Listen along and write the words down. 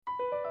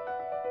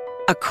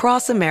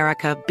Across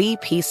America,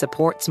 BP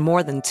supports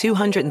more than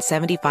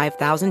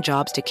 275,000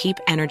 jobs to keep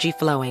energy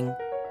flowing.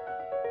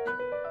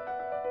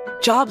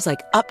 Jobs like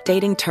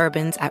updating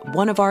turbines at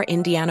one of our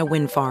Indiana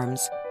wind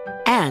farms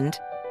and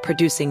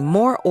producing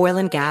more oil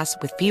and gas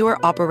with fewer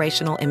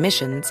operational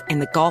emissions in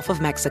the Gulf of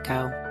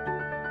Mexico.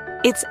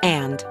 It's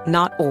and,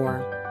 not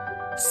or.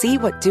 See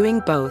what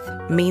doing both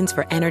means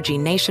for energy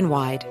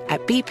nationwide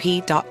at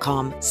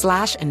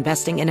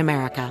bp.com/investing in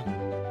America.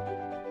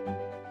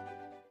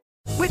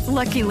 With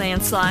Lucky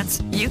Land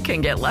Slots, you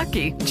can get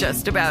lucky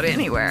just about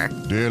anywhere.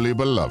 Dearly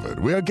beloved,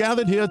 we are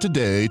gathered here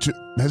today to...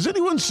 Has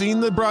anyone seen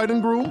the bride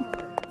and groom?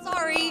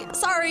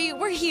 Sorry,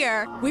 we're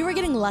here. We were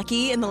getting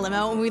lucky in the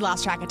limo and we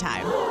lost track of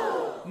time.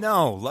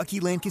 No,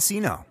 Lucky Land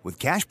Casino, with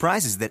cash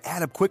prizes that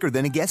add up quicker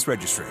than a guest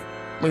registry.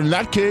 In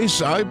that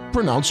case, I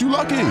pronounce you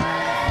lucky.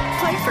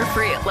 Play for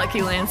free at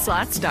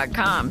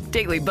LuckyLandSlots.com.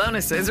 Daily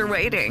bonuses are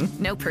waiting.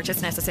 No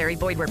purchase necessary.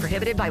 Void where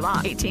prohibited by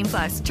law.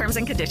 18+. Terms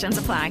and conditions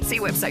apply. See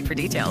website for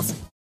details.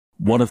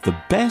 One of the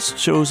best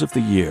shows of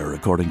the year,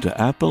 according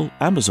to Apple,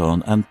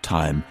 Amazon and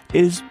Time,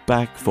 is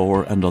back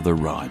for another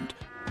round.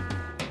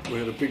 We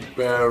had a big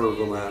bear of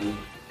a man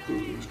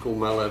who was called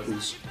Mal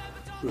Evans,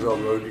 who was our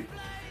roadie.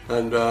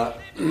 And I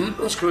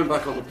was coming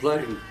back on the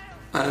plane,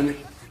 and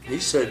he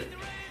said,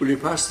 "Will you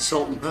pass the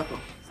salt and pepper?"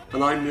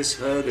 And I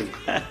misheard him.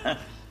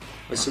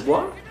 I said,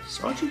 "What?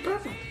 Sergeant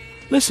Pepper?"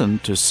 Listen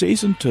to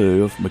Season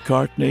 2 of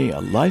McCartney, A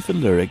Life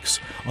in Lyrics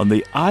on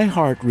the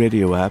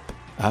iHeartRadio app,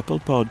 Apple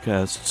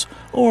Podcasts,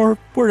 or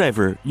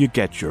wherever you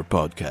get your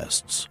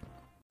podcasts.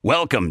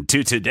 Welcome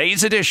to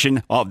today's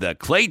edition of the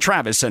Clay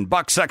Travis and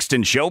Buck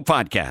Sexton Show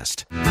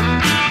podcast.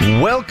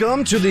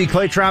 Welcome to the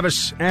Clay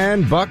Travis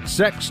and Buck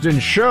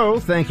Sexton Show.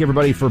 Thank you,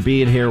 everybody, for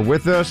being here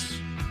with us.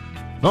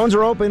 Phones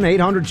are open,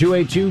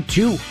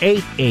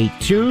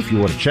 800-282-2882. If you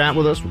want to chat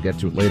with us, we'll get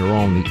to it later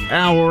on in the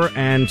hour.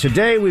 And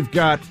today we've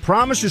got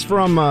promises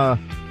from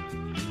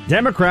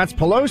Democrats,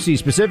 Pelosi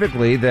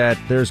specifically, that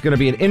there's going to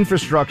be an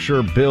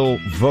infrastructure bill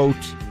vote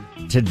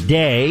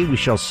today. We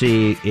shall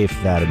see if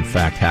that, in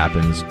fact,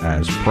 happens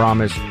as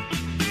promised.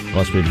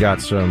 Plus, we've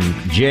got some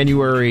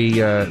January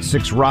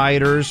 6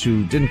 rioters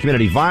who didn't commit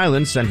any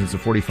violence, sentenced to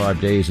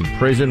 45 days in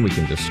prison. We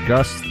can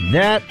discuss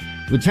that.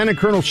 Lieutenant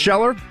Colonel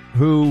Scheller,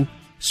 who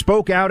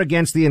spoke out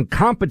against the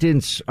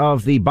incompetence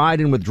of the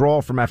Biden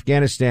withdrawal from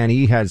Afghanistan.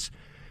 He has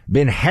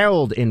been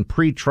held in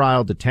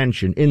pretrial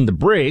detention in the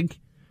brig.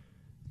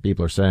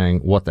 People are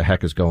saying, what the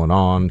heck is going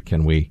on?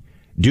 Can we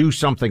do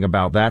something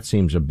about that?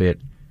 Seems a bit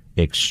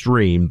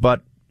extreme.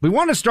 But we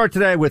want to start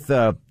today with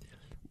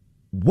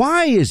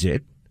why is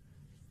it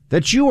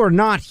that you are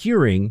not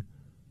hearing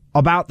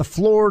about the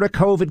Florida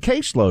COVID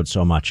caseload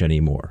so much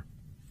anymore?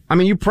 I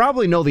mean, you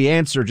probably know the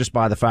answer just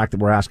by the fact that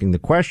we're asking the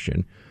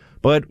question.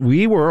 But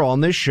we were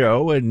on this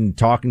show and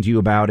talking to you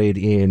about it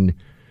in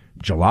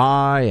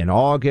July and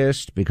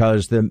August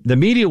because the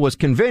media was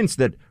convinced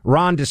that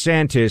Ron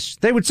DeSantis,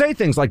 they would say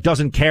things like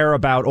doesn't care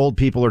about old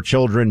people or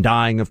children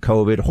dying of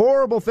COVID,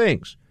 horrible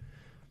things.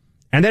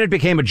 And then it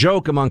became a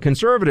joke among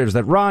conservatives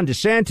that Ron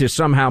DeSantis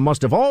somehow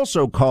must have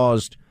also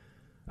caused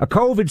a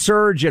COVID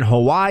surge in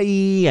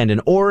Hawaii and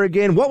in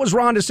Oregon. What was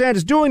Ron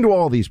DeSantis doing to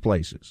all these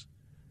places?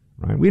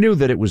 Right? We knew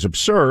that it was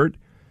absurd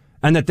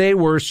and that they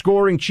were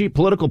scoring cheap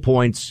political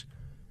points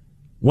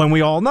when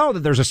we all know that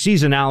there's a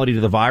seasonality to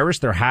the virus.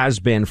 There has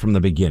been from the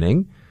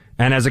beginning.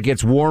 And as it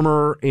gets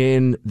warmer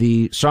in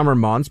the summer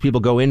months, people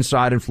go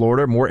inside in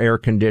Florida, more air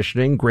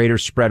conditioning, greater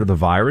spread of the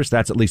virus.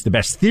 That's at least the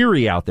best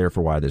theory out there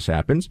for why this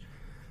happens.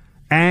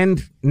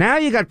 And now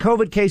you got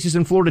COVID cases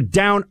in Florida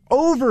down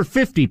over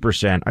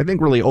 50%. I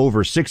think really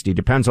over 60,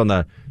 depends on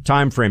the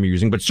time frame you're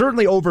using, but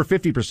certainly over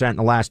 50% in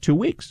the last 2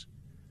 weeks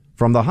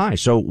from the high.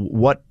 So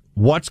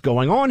what's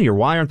going on here?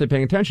 Why aren't they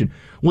paying attention?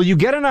 Well, you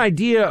get an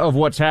idea of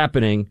what's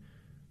happening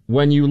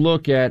when you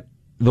look at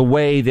the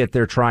way that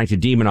they're trying to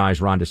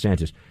demonize Ron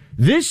DeSantis.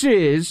 This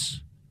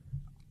is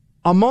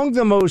among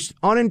the most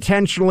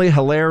unintentionally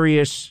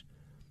hilarious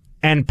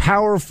and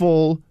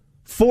powerful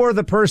for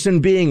the person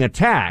being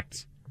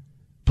attacked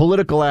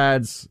political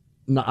ads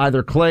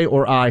either Clay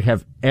or I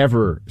have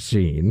ever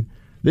seen.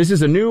 This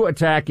is a new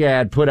attack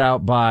ad put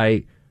out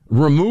by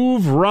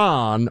Remove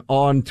Ron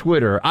on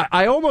Twitter.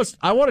 I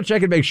want to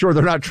check and make sure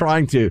they're not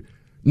trying to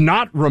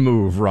not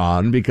remove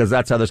Ron, because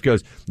that's how this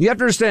goes. You have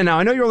to understand now,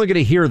 I know you're only going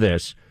to hear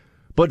this,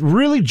 but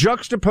really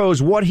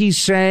juxtapose what he's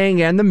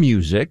saying and the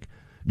music,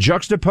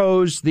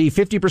 juxtapose the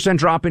 50%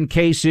 drop in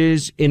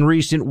cases in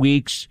recent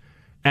weeks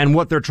and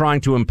what they're trying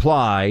to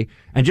imply,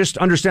 and just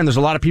understand there's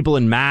a lot of people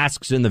in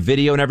masks in the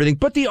video and everything,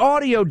 but the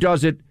audio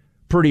does it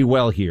pretty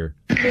well here.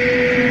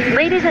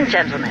 Ladies and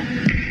gentlemen,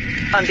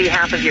 on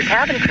behalf of your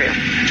cabin crew,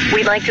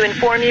 we'd like to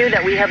inform you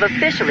that we have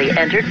officially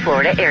entered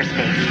Florida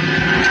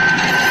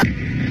airspace.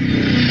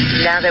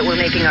 Now that we're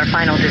making our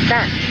final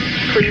descent,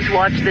 please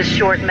watch this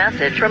short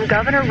message from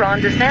Governor Ron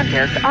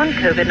DeSantis on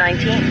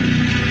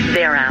COVID-19.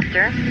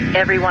 Thereafter,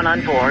 everyone on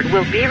board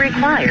will be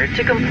required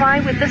to comply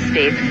with the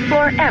state's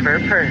forever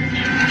purge.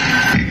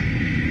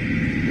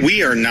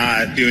 We are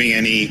not doing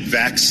any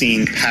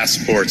vaccine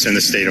passports in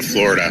the state of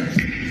Florida.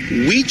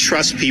 We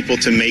trust people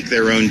to make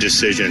their own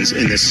decisions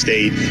in this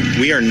state.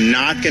 We are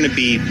not going to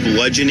be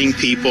bludgeoning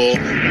people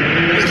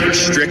with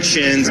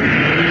restrictions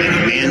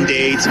and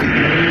mandates and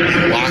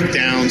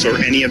lockdowns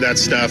or any of that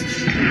stuff.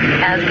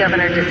 As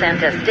Governor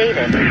DeSantis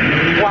stated,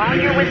 while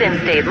you're within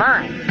state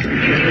lines,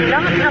 you do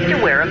not have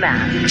to wear a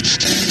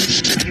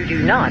mask. You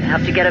do not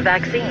have to get a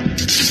vaccine.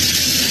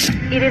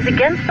 It is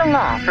against the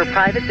law for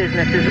private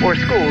businesses or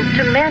schools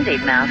to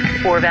mandate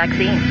masks or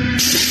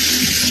vaccines.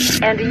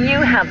 And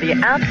you have the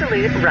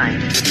absolute right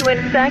to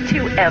infect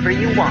whoever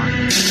you want,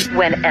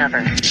 whenever,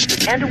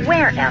 and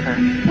wherever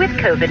with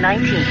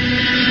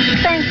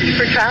COVID-19. Thank you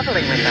for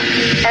traveling with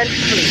us. And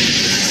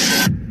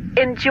please,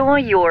 enjoy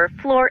your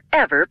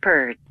Florever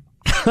Purge.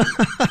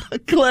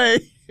 Clay,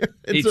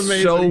 it's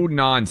amazing. So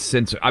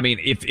nonsensical. I mean,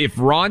 if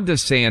Ron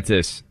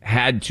DeSantis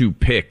had to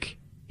pick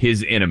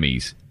his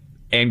enemies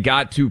and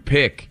got to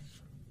pick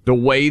the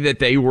way that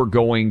they were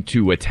going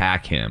to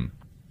attack him,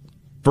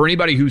 for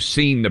anybody who's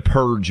seen the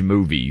Purge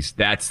movies,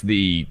 that's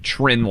the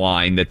trend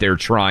line that they're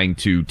trying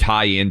to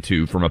tie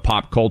into from a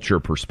pop culture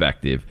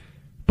perspective.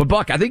 But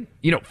Buck, I think,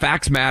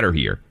 facts matter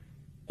here.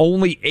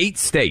 Only 8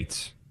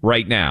 states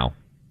right now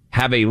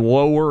have a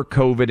lower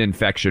COVID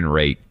infection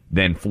rate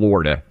than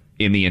Florida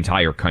in the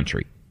entire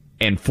country.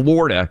 And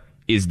Florida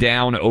is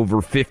down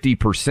over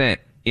 50%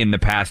 in the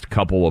past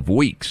couple of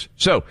weeks.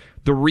 So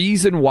the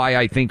reason why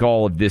I think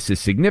all of this is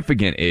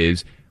significant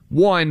is,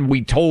 one,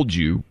 we told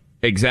you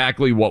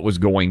exactly what was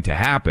going to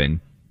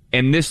happen.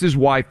 And this is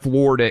why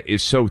Florida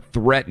is so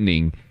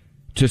threatening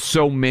to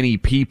so many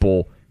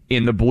people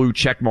in the blue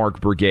checkmark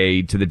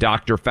brigade, to the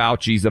Dr.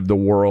 Fauci's of the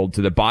world,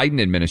 to the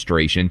Biden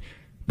administration,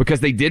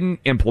 because they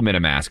didn't implement a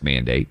mask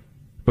mandate,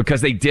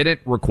 because they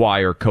didn't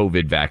require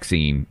COVID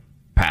vaccine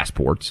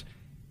passports,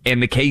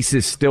 and the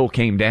cases still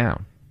came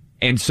down.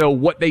 And so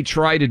what they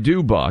try to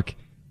do, Buck,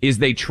 is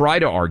they try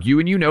to argue,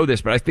 and you know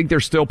this, but I think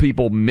there's still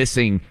people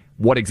missing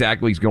what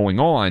exactly is going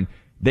on.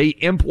 They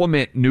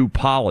implement new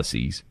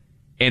policies,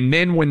 and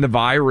then when the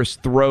virus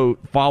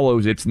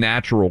follows its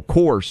natural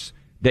course,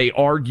 they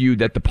argue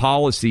that the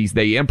policies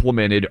they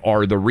implemented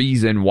are the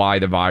reason why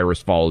the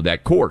virus followed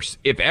that course.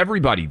 If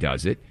everybody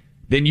does it,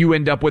 then you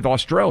end up with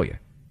Australia,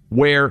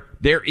 where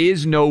there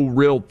is no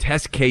real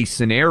test case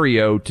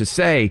scenario to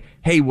say,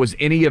 hey, was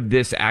any of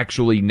this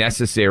actually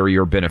necessary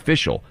or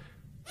beneficial?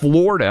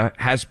 Florida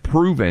has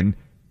proven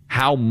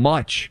how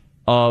much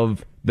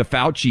of the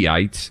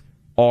Fauciites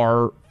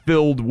are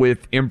filled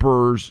with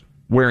emperors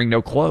wearing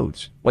no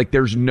clothes. Like,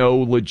 there's no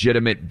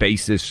legitimate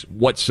basis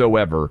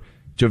whatsoever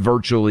to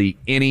virtually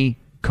any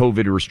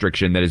COVID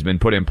restriction that has been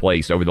put in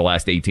place over the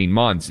last 18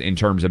 months in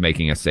terms of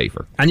making us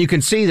safer. And you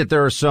can see that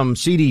there are some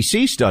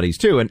CDC studies,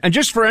 too. And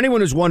just for anyone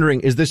who's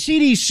wondering, is the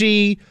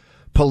CDC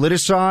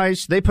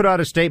politicized? They put out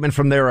a statement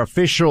from their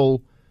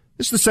official,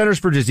 this is the Centers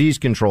for Disease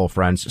Control,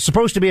 friends. It's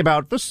supposed to be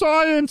about the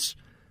science.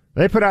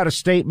 They put out a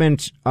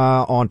statement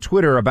on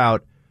Twitter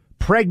about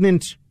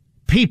pregnant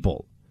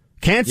people.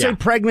 Can't say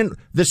pregnant.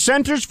 The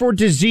Centers for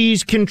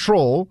Disease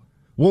Control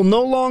will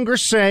no longer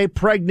say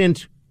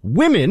pregnant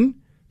women,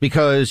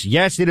 because,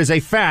 yes, it is a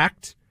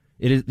fact.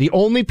 It is the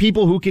only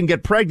people who can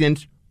get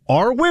pregnant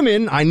are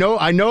women. I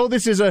know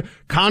this is a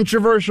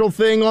controversial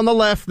thing on the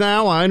left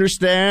now. I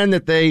understand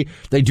that they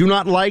do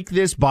not like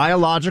this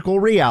biological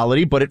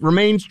reality, but it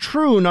remains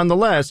true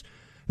nonetheless.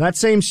 That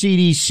same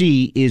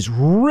CDC is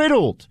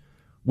riddled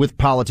with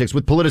politics,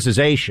 with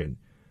politicization.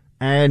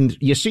 And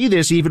you see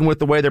this even with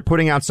the way they're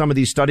putting out some of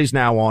these studies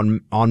now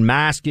on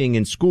masking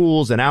in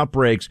schools and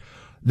outbreaks.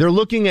 They're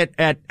looking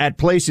at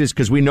places,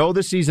 because we know the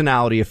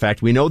seasonality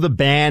effect. We know the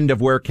band of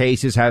where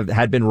cases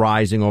had been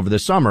rising over the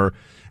summer.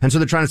 And so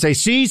they're trying to say,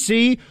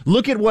 see,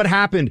 look at what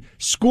happened.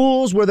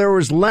 Schools where there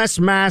was less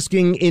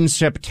masking in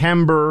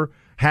September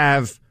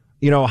have,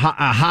 a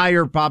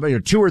higher, probably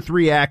 2 or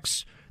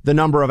 3x the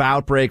number of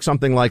outbreaks,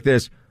 something like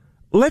this.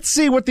 Let's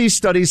see what these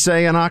studies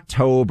say in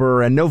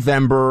October and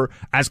November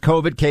as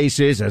COVID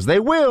cases, as they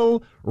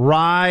will,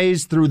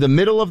 rise through the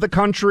middle of the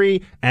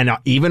country and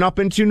even up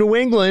into New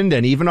England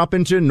and even up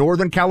into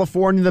Northern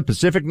California, the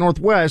Pacific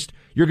Northwest.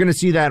 You're going to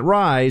see that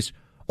rise.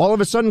 All of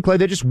a sudden, Clay,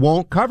 they just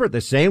won't cover it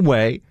the same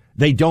way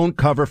they don't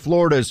cover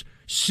Florida's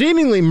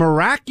seemingly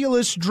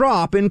miraculous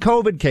drop in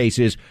COVID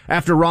cases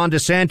after Ron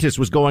DeSantis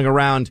was going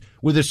around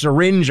with a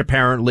syringe,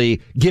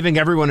 apparently giving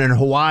everyone in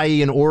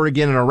Hawaii and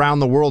Oregon and around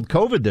the world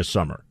COVID this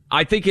summer.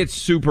 I think it's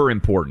super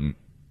important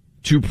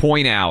to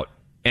point out,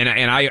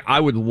 and I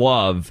would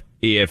love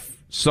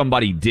if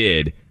somebody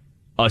did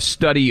a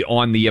study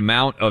on the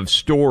amount of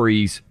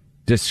stories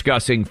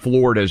discussing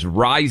Florida's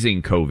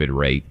rising COVID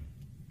rate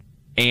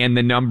and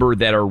the number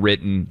that are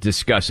written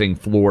discussing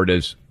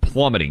Florida's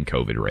plummeting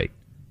COVID rate.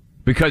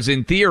 Because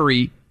in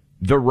theory,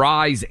 the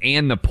rise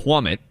and the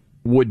plummet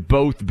would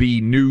both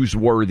be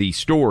newsworthy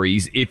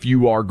stories if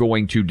you are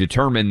going to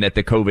determine that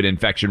the COVID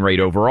infection rate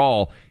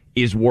overall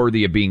is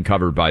worthy of being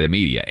covered by the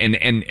media.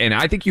 And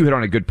I think you hit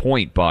on a good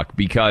point, Buck,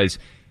 because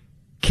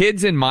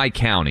kids in my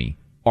county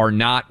are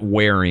not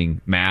wearing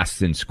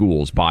masks in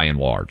schools by and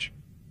large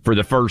for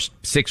the first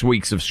 6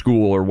 weeks of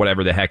school or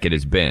whatever the heck it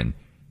has been.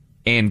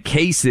 And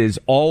cases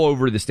all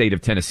over the state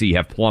of Tennessee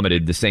have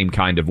plummeted the same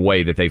kind of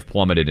way that they've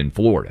plummeted in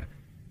Florida.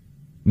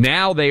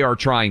 Now they are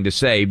trying to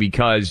say,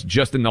 because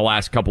just in the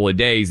last couple of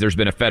days, there's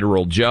been a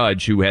federal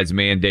judge who has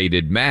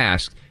mandated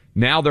masks.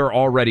 Now they're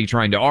already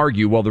trying to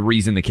argue, well, the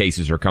reason the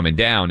cases are coming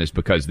down is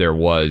because there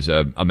was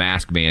a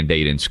mask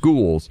mandate in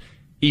schools,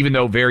 even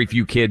though very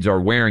few kids are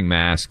wearing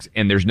masks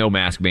and there's no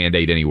mask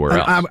mandate anywhere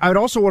else. I would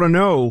also want to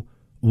know,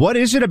 what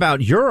is it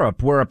about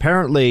Europe where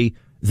apparently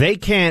they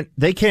can't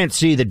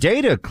see the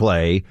data,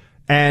 Clay,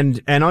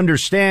 and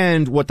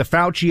understand what the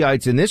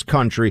Fauciites in this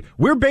country.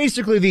 We're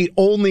basically the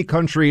only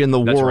country in the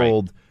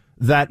world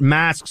that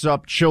masks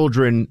up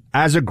children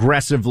as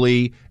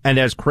aggressively and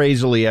as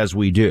crazily as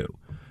we do.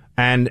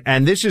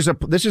 And this is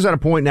at a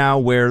point now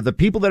where the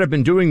people that have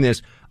been doing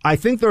this, I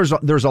think there's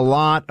a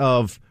lot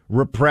of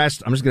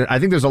repressed, I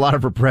think there's a lot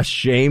of repressed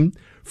shame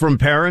from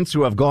parents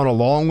who have gone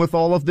along with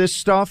all of this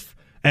stuff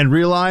and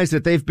realized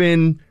that they've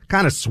been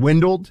kind of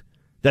swindled,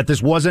 that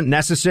this wasn't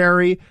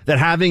necessary, that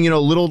having,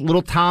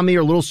 little Tommy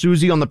or little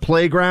Susie on the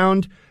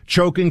playground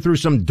choking through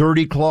some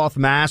dirty cloth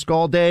mask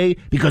all day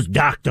because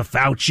Dr.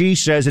 Fauci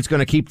says it's going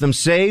to keep them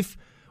safe.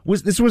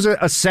 This was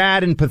a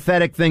sad and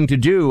pathetic thing to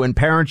do, and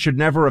parents should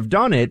never have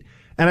done it.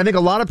 And I think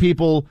a lot of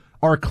people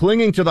are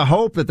clinging to the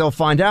hope that they'll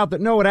find out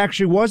that, no, it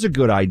actually was a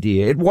good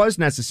idea. It was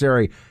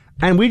necessary.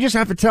 And we just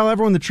have to tell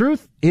everyone the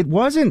truth. It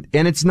wasn't,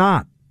 and it's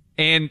not.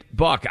 And,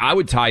 Buck, I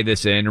would tie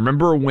this in.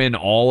 Remember when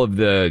all of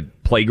the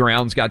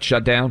playgrounds got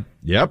shut down?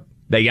 Yep.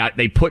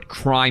 They put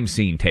crime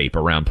scene tape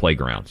around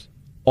playgrounds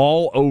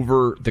all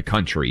over the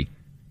country.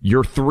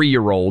 Your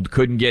 3-year-old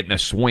couldn't get in a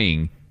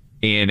swing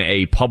in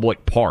a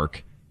public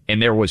park,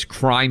 and there was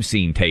crime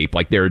scene tape,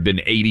 like there had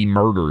been 80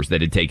 murders that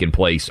had taken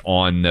place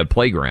on the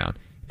playground.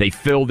 They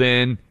filled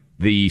in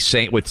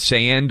with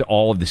sand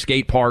all of the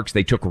skate parks.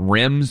 They took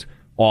rims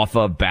off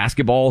of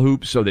basketball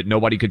hoops so that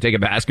nobody could take a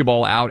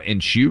basketball out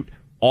and shoot.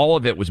 All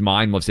of it was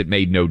mindless. It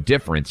made no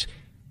difference.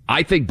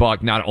 I think,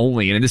 Buck, not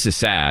only, and this is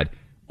sad,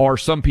 are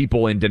some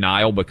people in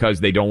denial because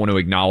they don't want to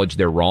acknowledge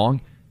they're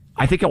wrong.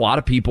 I think a lot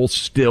of people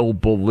still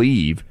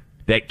believe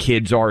that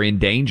kids are in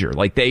danger.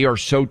 Like, they are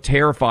so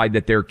terrified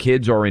that their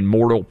kids are in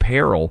mortal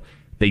peril.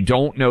 They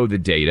don't know the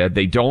data.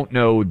 They don't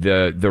know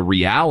the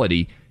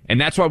reality.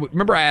 And that's why,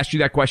 remember I asked you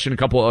that question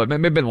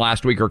maybe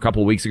last week or a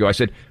couple of weeks ago. I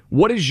said,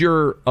 what is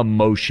your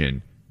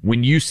emotion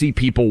when you see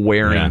people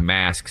wearing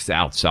masks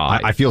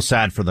outside? I feel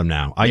sad for them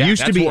now. I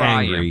used to be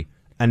angry,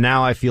 and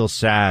now I feel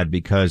sad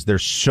because they're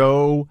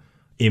so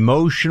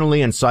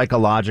emotionally and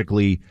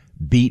psychologically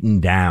beaten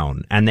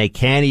down, and they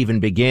can't even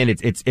begin.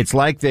 It's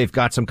like they've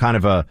got some kind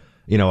of a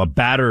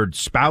battered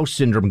spouse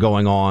syndrome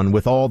going on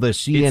with all the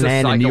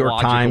CNN and New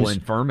York Times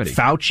infirmity.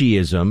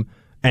 Fauciism,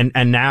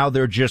 and now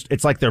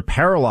it's like they're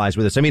paralyzed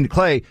with this. I mean,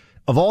 Clay,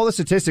 of all the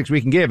statistics we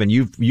can give, and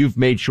you've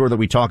made sure that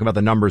we talk about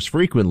the numbers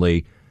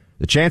frequently,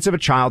 the chance of a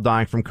child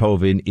dying from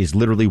COVID is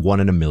literally 1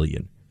 in a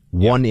million.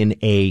 1 in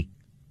a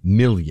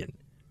million.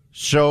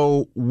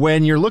 So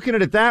when you're looking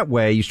at it that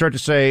way, you start to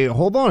say,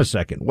 hold on a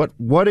second.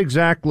 What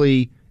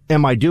exactly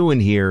am I doing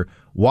here?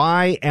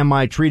 Why am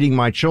I treating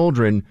my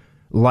children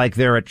like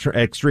they're at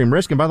extreme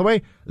risk? And by the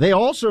way, they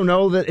also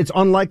know that it's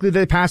unlikely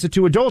they pass it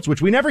to adults,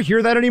 which we never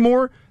hear that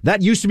anymore.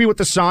 That used to be what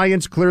the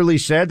science clearly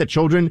said, that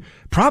children,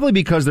 probably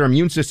because their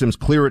immune systems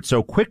clear it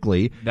so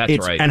quickly,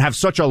 and have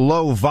such a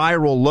low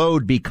viral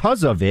load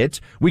because of it,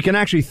 we can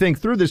actually think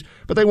through this,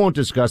 but they won't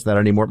discuss that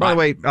anymore. By the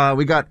way,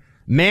 we got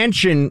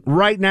Manchin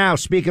right now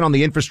speaking on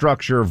the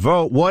infrastructure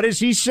vote. What is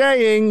he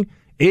saying?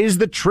 Is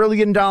the $1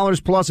 trillion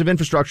plus of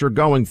infrastructure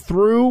going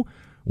through?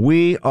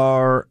 We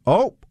are,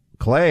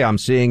 Clay, I'm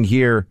seeing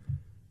here,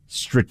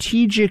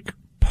 strategic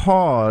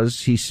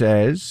pause, he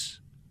says.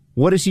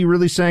 What is he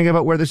really saying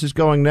about where this is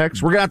going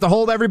next? We're going to have to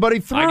hold everybody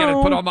through.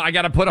 I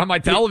got to put on my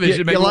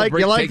television. You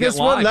like this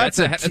one? That's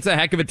a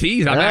heck of a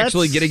tease. I'm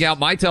actually getting out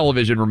my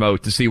television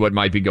remote to see what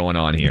might be going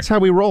on here. That's how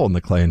we roll in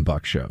the Clay and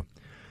Buck show.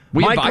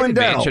 We invited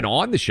Manchin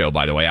on the show,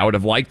 by the way. I would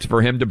have liked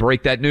for him to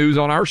break that news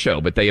on our show,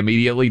 but they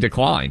immediately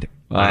declined.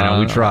 I know,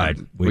 we tried.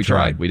 We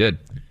tried. We did.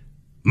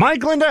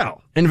 Mike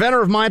Lindell,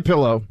 inventor of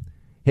MyPillow.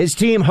 His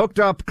team hooked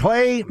up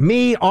Clay,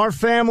 me, our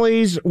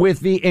families with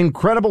the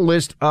incredible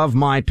list of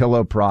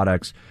MyPillow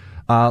products.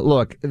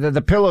 Look,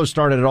 the pillows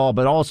started it all,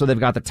 but also they've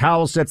got the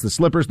towel sets, the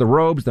slippers, the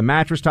robes, the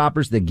mattress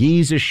toppers, the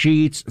Giza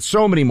sheets,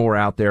 so many more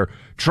out there.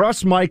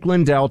 Trust Mike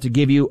Lindell to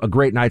give you a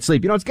great night's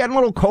sleep. It's getting a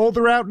little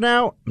colder out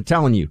now. I'm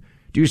telling you,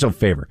 do yourself a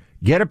favor.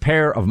 Get a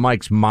pair of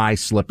Mike's My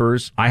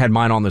Slippers. I had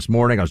mine on this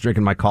morning. I was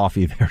drinking my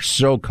coffee. They're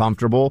so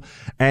comfortable.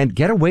 And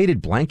get a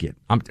weighted blanket.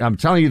 I'm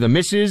telling you, the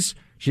missus,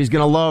 she's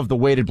going to love the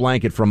weighted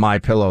blanket from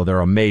MyPillow.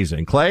 They're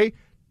amazing. Clay,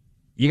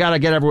 you got to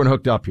get everyone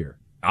hooked up here.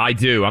 I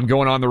do. I'm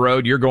going on the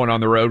road. You're going on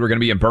the road. We're going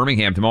to be in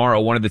Birmingham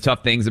tomorrow. One of the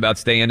tough things about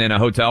staying in a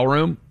hotel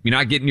room, you're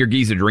not getting your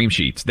Giza Dream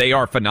Sheets. They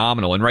are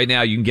phenomenal. And right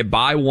now you can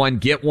buy one,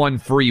 get one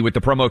free with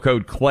the promo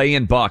code Clay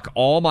and Buck.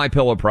 All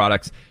MyPillow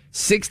products.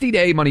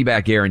 60-day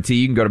money-back guarantee.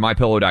 You can go to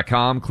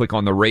MyPillow.com, click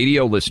on the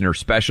radio listener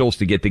specials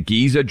to get the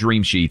Giza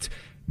Dream Sheets.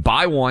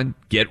 Buy one,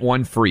 get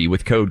one free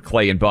with code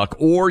Clay and Buck,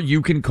 or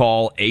you can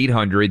call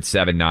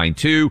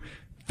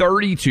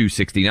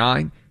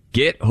 800-792-3269.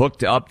 Get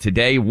hooked up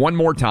today. One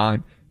more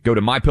time, go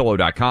to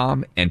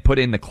mypillow.com and put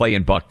in the Clay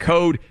and Buck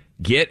code.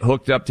 Get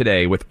hooked up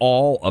today with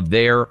all of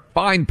their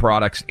fine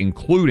products,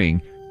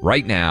 including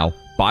right now,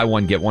 buy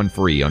one, get one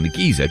free on the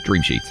Giza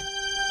Dream Sheets.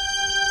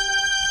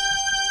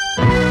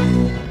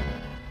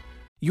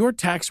 Your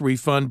tax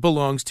refund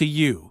belongs to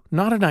you,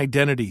 not an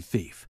identity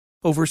thief.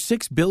 Over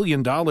 $6 billion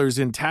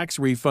in tax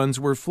refunds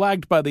were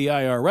flagged by the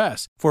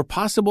IRS for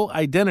possible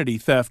identity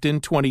theft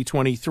in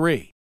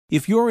 2023.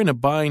 If you're in a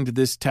bind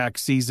this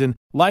tax season,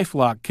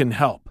 LifeLock can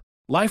help.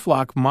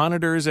 LifeLock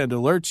monitors and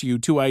alerts you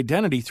to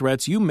identity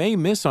threats you may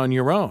miss on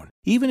your own,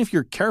 even if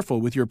you're careful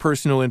with your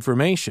personal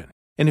information.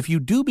 And if you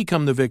do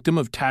become the victim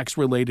of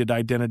tax-related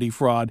identity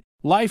fraud,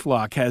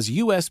 LifeLock has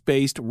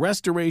U.S.-based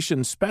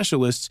restoration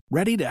specialists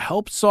ready to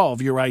help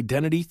solve your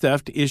identity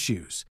theft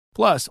issues.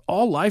 Plus,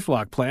 all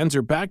LifeLock plans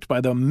are backed by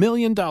the $1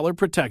 Million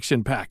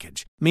Protection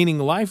Package, meaning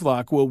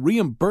LifeLock will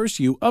reimburse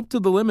you up to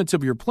the limits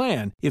of your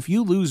plan if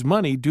you lose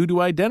money due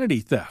to identity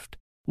theft.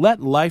 Let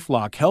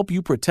LifeLock help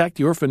you protect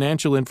your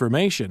financial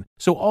information,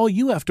 so all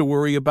you have to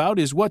worry about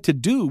is what to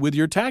do with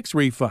your tax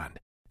refund.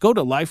 Go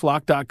to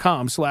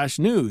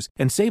LifeLock.com/news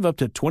and save up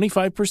to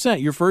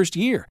 25% your first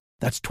year.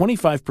 That's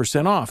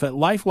 25% off at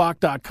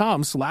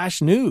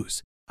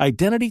LifeLock.com/news.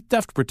 Identity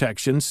theft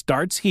protection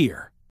starts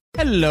here.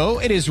 Hello,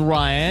 it is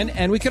Ryan,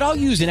 and we could all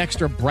use an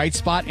extra bright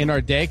spot in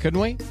our day, couldn't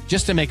we?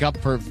 Just to make up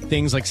for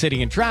things like sitting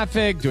in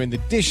traffic, doing the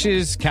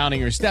dishes, counting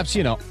your steps,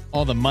 you know,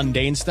 all the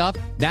mundane stuff.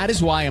 That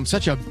is why I'm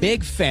such a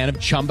big fan of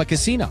Chumba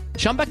Casino.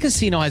 Chumba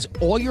Casino has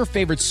all your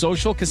favorite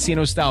social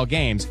casino-style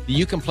games that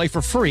you can play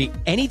for free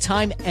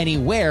anytime,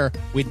 anywhere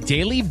with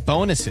daily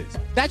bonuses.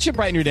 That should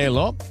brighten your day a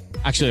little.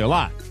 Actually, a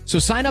lot. So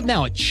sign up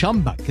now at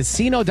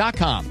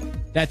ChumbaCasino.com.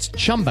 That's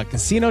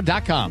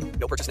ChumbaCasino.com.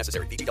 No purchase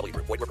necessary. VGW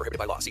Group. Void where prohibited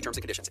by law. See terms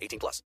and conditions.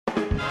 18+.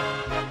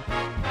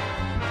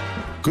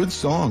 Good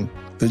song.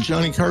 The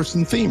Johnny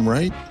Carson theme,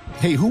 right?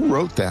 Hey, who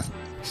wrote that?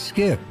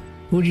 Skip.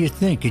 Who do you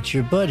think? It's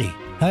your buddy.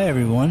 Hi,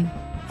 everyone.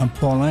 I'm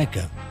Paul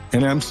Anka.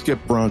 And I'm Skip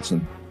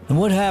Bronson. And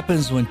what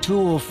happens when two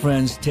old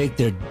friends take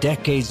their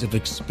decades of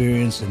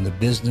experience in the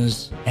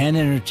business and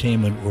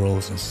entertainment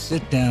worlds and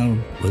sit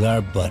down with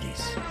our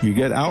buddies? You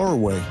get Our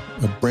Way,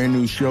 a brand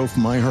new show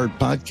from iHeart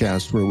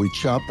Podcast where we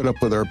chop it up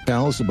with our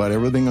pals about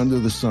everything under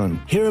the sun.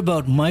 Hear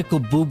about Michael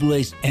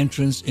Bublé's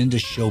entrance into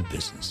show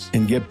business.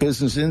 And get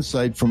business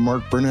insight from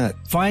Mark Burnett.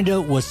 Find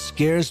out what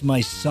scares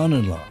my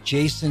son-in-law,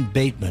 Jason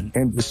Bateman.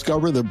 And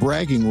discover the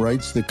bragging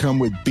rights that come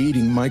with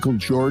beating Michael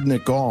Jordan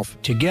at golf.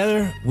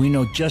 Together, we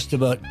know just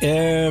about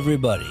everybody,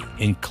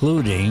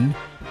 including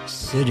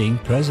sitting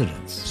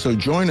presidents. So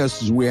join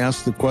us as we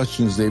ask the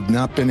questions they've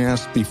not been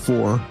asked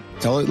before,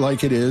 tell it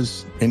like it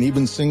is, and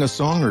even sing a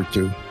song or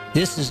two.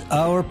 This is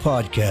our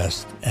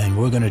podcast, and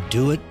we're going to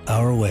do it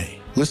our way.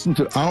 Listen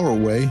to Our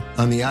Way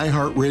on the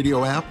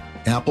iHeartRadio app,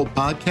 Apple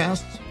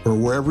Podcasts, or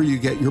wherever you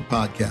get your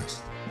podcasts.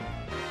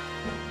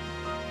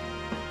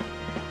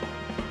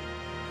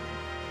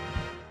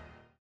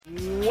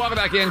 Welcome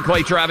back in,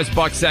 Clay Travis,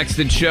 Buck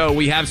Sexton Show.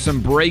 We have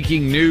some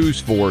breaking news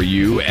for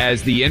you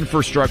as the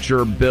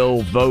infrastructure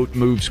bill vote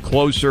moves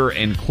closer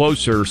and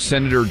closer.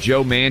 Senator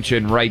Joe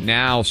Manchin right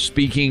now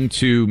speaking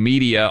to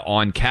media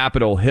on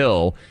Capitol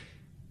Hill.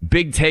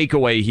 Big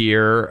takeaway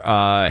here,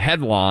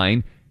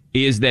 headline,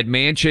 is that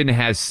Manchin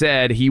has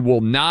said he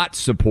will not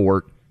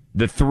support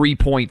the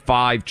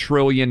 $3.5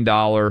 trillion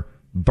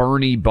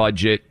Bernie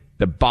budget,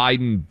 the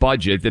Biden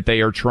budget that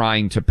they are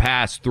trying to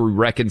pass through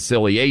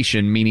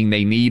reconciliation, meaning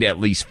they need at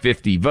least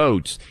 50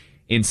 votes.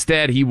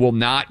 Instead, he will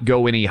not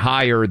go any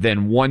higher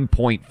than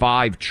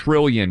 $1.5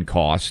 trillion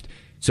cost.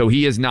 So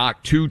he has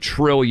knocked $2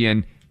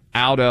 trillion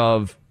out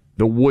of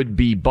the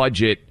would-be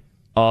budget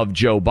of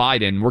Joe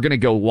Biden. We're going to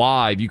go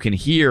live. You can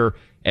hear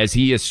as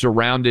he is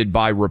surrounded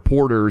by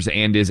reporters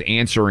and is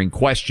answering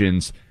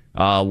questions.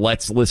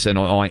 Let's listen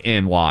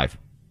in live.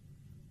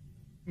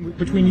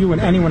 Between you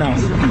and anyone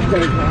else?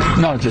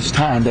 Not at this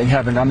time. They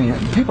haven't. I mean,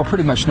 people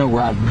pretty much know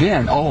where I've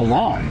been all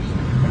along.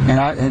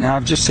 And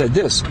I've just said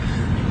this.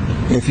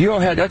 If you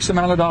had X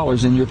amount of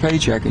dollars in your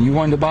paycheck and you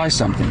wanted to buy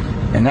something,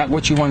 and that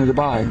what you wanted to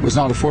buy was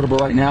not affordable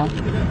right now,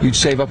 you'd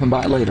save up and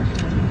buy it later.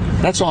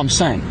 That's all I'm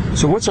saying.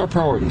 So what's our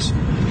priorities?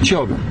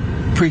 Children,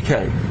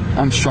 pre-K.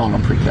 I'm strong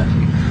on pre-K.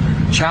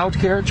 Child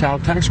care,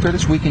 child tax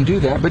credits, we can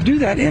do that, but do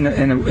that in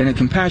a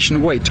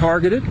compassionate way,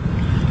 targeted.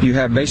 You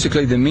have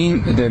basically the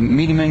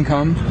median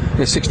income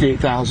is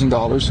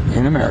 $68,000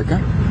 in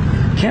America.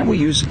 Can't we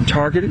use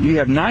targeted? You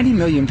have 90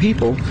 million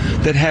people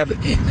that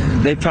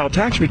they file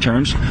tax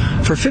returns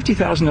for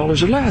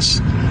 $50,000 or less.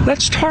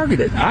 Let's target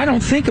it. I don't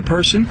think a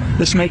person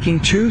that's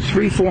making $200,000,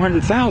 $300,000,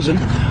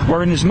 $400,000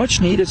 are in as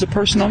much need as a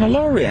person on the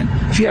lower end.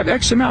 If you have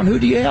X amount, who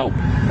do you help?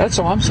 That's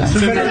all I'm saying.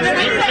 Does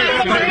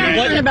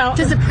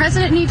the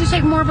president need to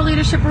take more of a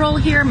leadership role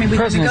here? Maybe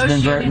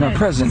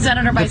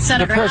senator by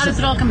senator. How does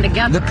it all come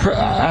together?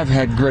 I've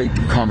had great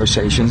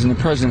conversations, and the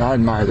president, I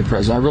admire the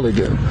president. I really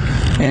do.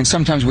 And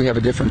sometimes we have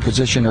a different position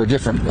position or a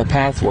different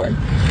pathway.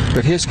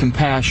 But his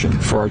compassion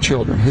for our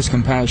children, his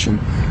compassion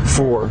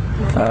for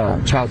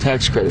child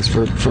tax credits,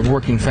 for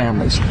working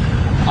families,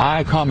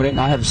 I accommodate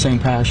and I have the same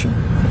passion.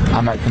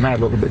 I might come out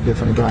a little bit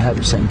differently, but I have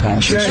the same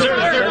passion.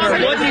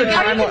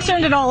 Are you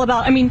concerned at all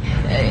about,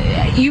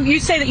 you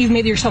say that you've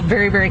made yourself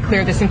very, very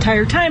clear this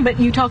entire time, but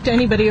you talk to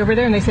anybody over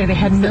there and they say they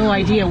had no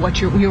idea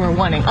what you were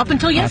wanting up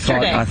until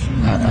yesterday.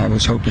 I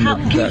was hoping how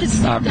didn't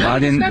describe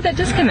that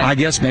disconnect? I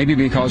guess maybe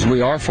because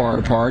we are far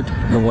apart,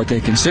 or what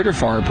they consider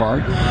far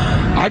apart.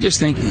 I just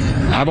think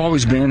I've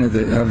always been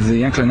of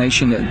the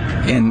inclination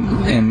that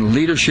in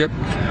leadership,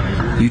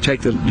 you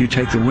take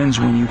the wins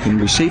when you can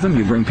receive them.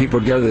 You bring people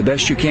together the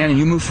best you can, and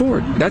you move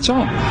forward. That's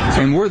all.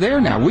 And we're there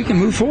now. We can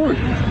move forward.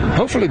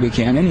 Hopefully, we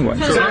can. Anyway.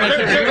 Do you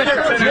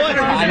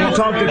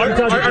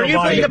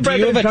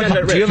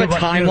have a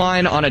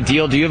timeline on a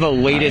deal? Do you have a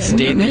latest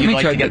date that you'd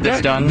like to get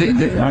this done?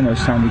 I know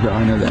it's time to go.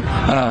 I know that.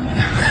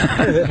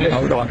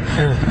 Hold on.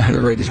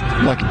 The rate is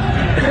lucky.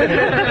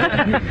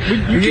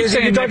 You keep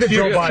saying next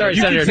year. Sorry,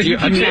 Senator. Do you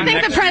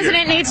think the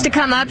president needs to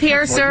come up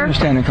here, sir? I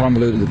understand how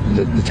convoluted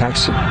the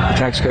tax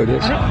code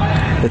is.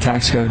 The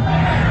tax code.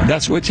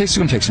 That's what it's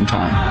going to take some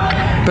time.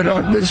 But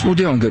we'll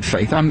deal in good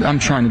faith. I'm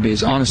trying to be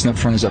as honest and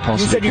upfront as I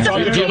possibly can. Do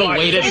you have a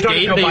latest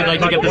date that you'd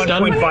like to get this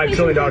done? $1.5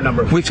 trillion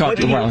number. We've talked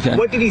about that.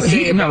 What did he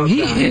say?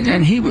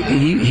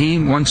 He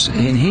wants,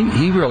 and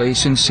he really is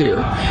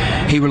sincere.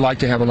 He would like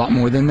to have a lot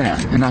more than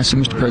that. And I said,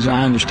 Mr. President,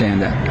 I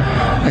understand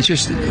that. It's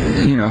just,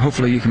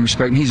 hopefully you can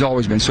respect. And he's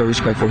always been so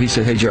respectful. He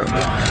said, hey, Joe,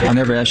 I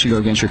never asked you to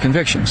go against your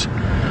convictions.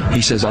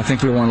 He says, I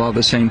think we want a lot of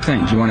the same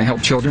things. We want to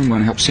help children. We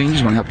want to help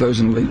seniors. We want to help those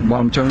in the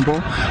bottom totem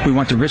pole. We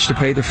want the rich to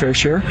pay their fair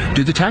share.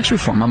 Do the tax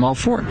reform. I'm all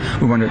for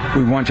it. We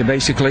want to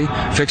basically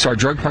fix our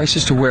drug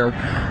prices to where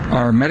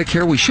our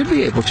Medicare, we should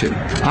be able to.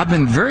 I've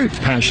been very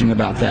passionate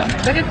about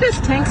that. But if this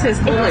tanks his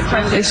bullet,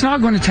 it's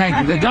not going to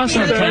tank. It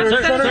doesn't tank.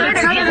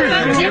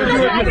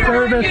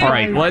 All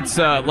right,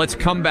 let's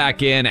come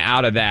back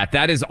out of that.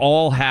 That is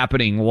all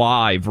happening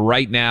live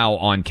right now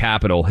on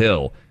Capitol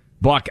Hill.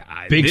 Buck,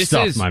 big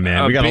stuff, my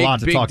man. We got a lot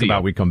to talk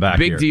about. We come back.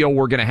 Big deal.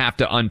 We're going to have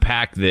to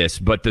unpack this,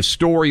 but the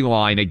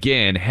storyline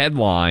again,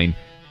 headline: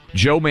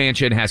 Joe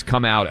Manchin has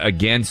come out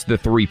against the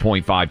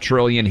 $3.5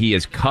 trillion. He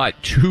has cut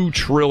 $2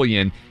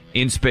 trillion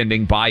in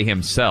spending by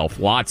himself.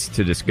 Lots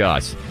to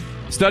discuss.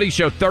 Studies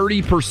show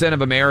 30%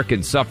 of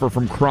Americans suffer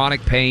from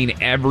chronic pain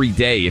every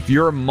day. If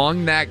you're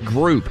among that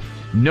group,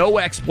 no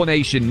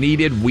explanation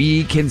needed.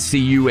 We can see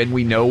you and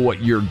we know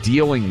what you're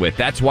dealing with.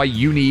 That's why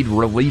you need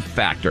Relief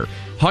Factor.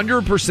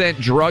 100%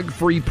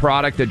 drug-free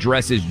product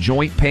addresses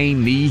joint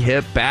pain, knee,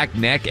 hip, back,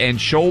 neck,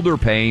 and shoulder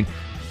pain.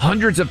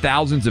 Hundreds of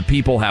thousands of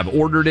people have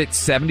ordered it.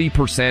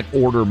 70%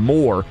 order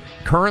more.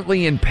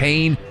 Currently in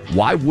pain,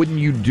 why wouldn't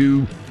you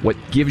do what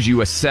gives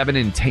you a 7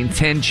 in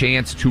 10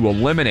 chance to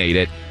eliminate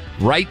it?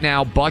 Right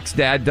now, Buck's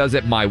dad does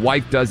it. My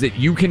wife does it.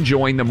 You can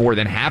join the more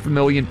than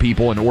 500,000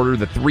 people and order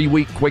the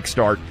 3-week quick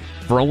start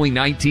for only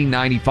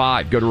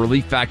 $19.95. Go to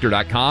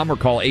relieffactor.com or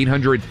call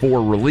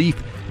 800-4RELIEF.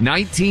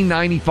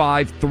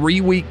 $19.95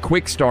 3-week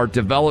quick start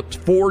developed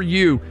for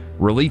you.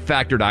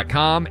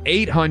 Relieffactor.com,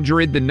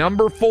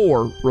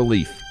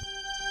 800-4RELIEF.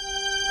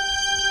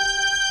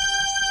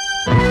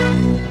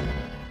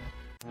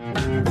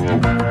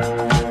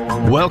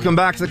 Welcome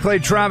back to the Clay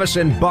Travis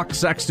and Buck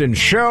Sexton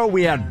Show.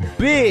 We had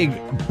big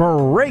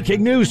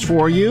breaking news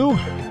for you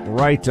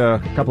right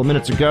a couple of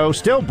minutes ago.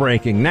 Still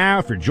breaking now.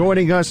 If you're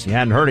joining us, you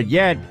hadn't heard it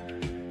yet.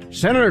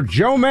 Senator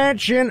Joe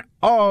Manchin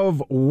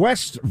of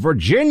West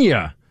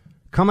Virginia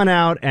coming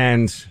out,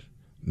 and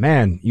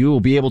man, you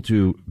will be able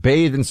to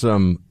bathe in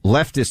some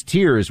leftist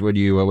tears when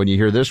you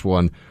hear this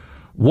one.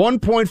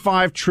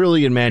 $1.5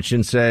 trillion,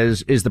 Manchin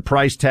says, is the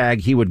price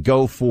tag he would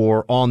go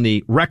for on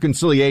the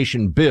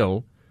reconciliation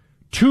bill.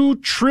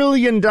 $2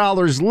 trillion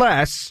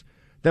less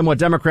than what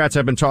Democrats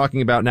have been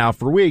talking about now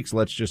for weeks.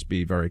 Let's just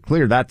be very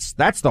clear. That's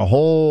the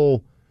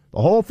whole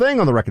thing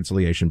on the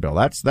reconciliation bill.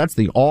 That's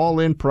the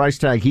all-in price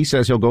tag he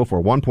says he'll go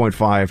for,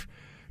 $1.5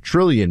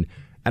 trillion.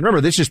 And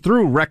remember, this is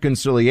through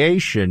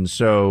reconciliation,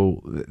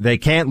 so they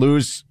can't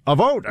lose a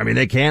vote. I mean,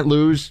 they can't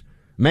lose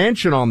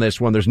Manchin on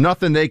this one. There's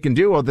nothing they can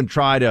do other than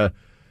try to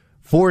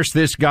force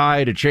this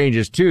guy to change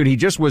his tune. He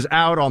just was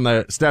out on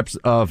the steps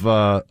of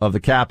the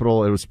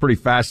Capitol. It was pretty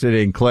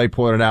fascinating. Clay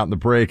pointed out in the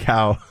break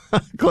how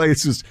Clay,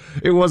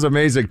 it was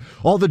amazing.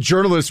 All the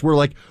journalists were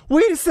like,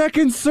 "Wait a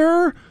second,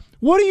 sir.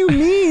 What do you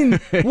mean?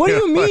 What do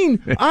you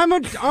mean? I'm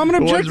an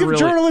objective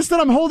journalist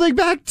and I'm holding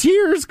back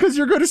tears because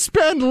you're going to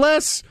spend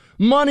less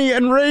money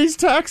and raise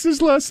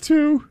taxes less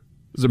too."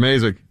 It was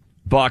amazing.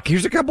 Buck,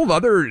 here's a couple of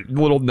other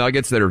little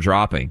nuggets that are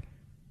dropping.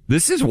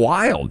 This is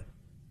wild.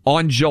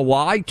 On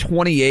July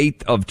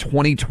 28th of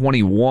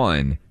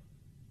 2021,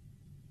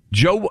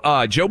 Joe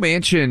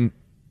Manchin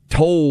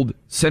told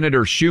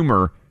Senator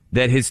Schumer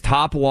that his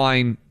top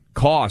line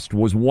cost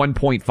was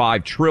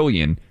 $1.5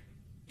 trillion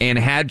and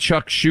had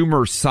Chuck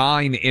Schumer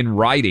sign in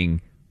writing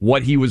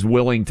what he was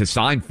willing to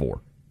sign for.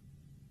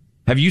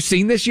 Have you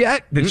seen this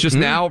yet? That's just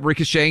now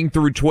ricocheting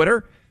through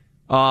Twitter.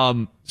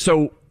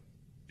 So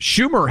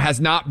Schumer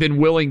has not been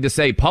willing to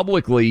say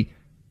publicly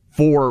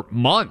for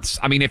months.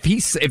 I mean, if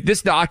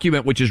this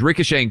document, which is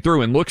ricocheting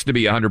through and looks to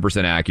be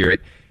 100%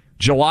 accurate,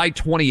 July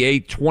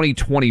 28,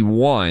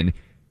 2021,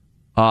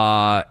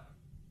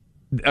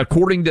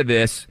 according to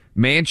this,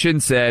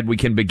 Manchin said we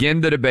can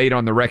begin the debate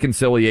on the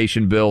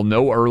reconciliation bill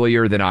no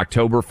earlier than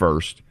October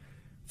 1st.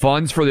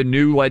 Funds for the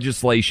new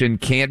legislation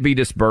can't be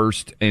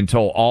disbursed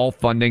until all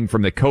funding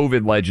from the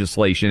COVID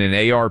legislation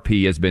and ARP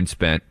has been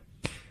spent.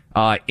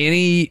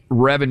 Any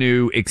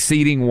revenue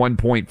exceeding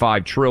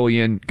 $1.5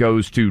 trillion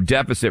goes to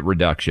deficit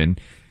reduction.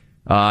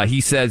 He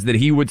says that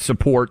he would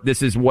support,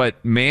 this is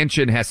what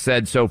Manchin has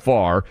said so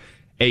far,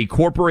 a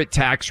corporate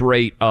tax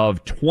rate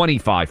of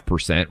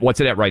 25%. What's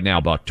it at right now,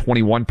 Buck?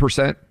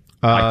 21%?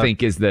 I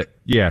think is that.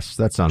 Yes,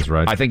 that sounds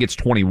right. I think it's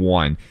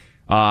 21.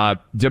 Raise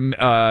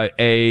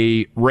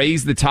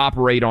the top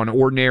rate on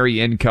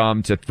ordinary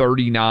income to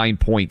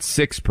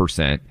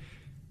 39.6%.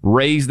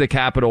 Raise the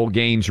capital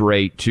gains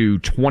rate to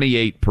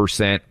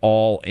 28%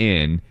 all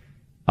in.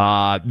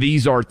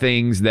 These are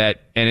things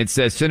that, and it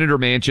says Senator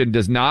Manchin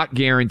does not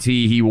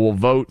guarantee he will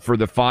vote for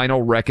the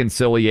final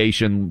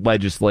reconciliation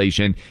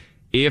legislation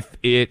if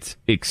it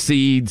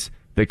exceeds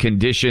the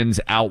conditions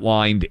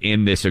outlined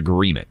in this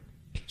agreement.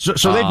 So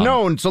they've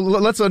known. So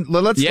let's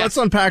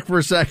unpack for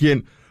a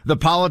second the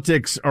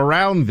politics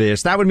around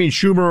this. That would mean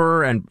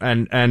Schumer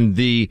and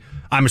the,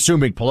 I'm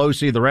assuming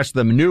Pelosi, the rest of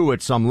them knew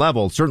at some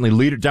level.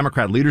 Certainly,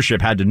 Democrat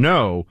leadership had to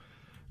know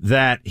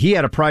that he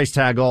had a price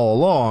tag all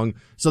along.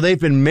 So they've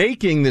been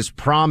making this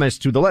promise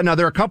to the left. Now,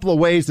 there are a couple of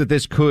ways that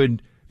this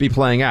could be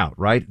playing out,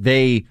 right?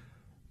 They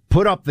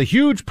put up the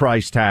huge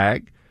price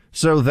tag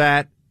so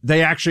that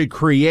they actually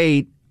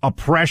create a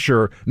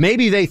pressure.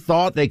 Maybe they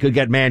thought they could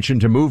get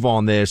Manchin to move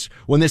on this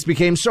when this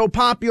became so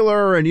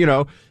popular. And, you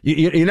know,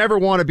 you never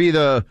want to be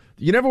the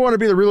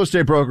real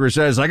estate broker who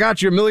says, I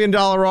got you $1 million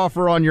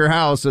offer on your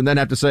house, and then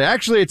have to say,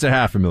 actually, it's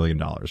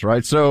 $500,000,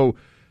 right? So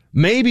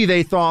maybe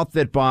they thought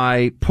that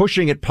by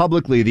pushing it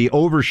publicly, the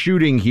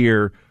overshooting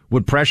here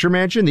would pressure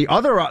Manchin. The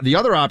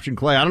other option,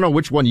 Clay, I don't know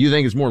which one you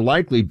think is more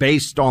likely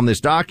based on this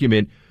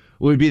document,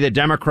 would be that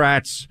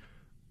Democrats,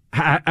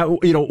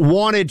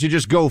 wanted to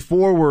just go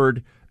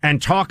forward and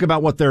talk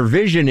about what their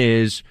vision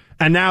is,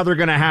 and now they're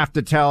going to have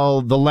to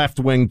tell the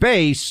left-wing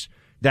base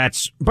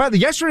but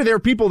yesterday there were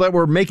people that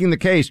were making the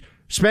case,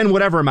 spend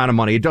whatever amount of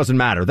money, it doesn't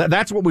matter.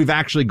 That's what we've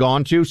actually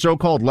gone to.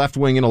 So-called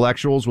left-wing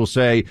intellectuals will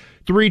say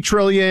 $3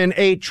 trillion,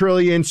 $8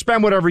 trillion,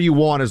 spend whatever you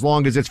want as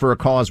long as it's for a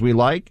cause we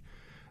like.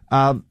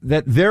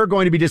 That they're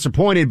going to be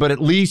disappointed, but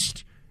at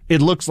least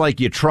it looks like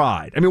you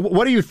tried. I mean,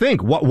 what do you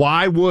think?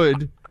 Why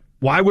would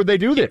they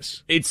do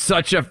this? It's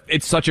such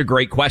a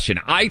great question.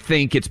 I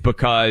think it's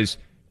because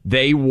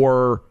they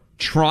were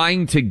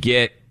trying to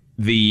get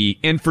the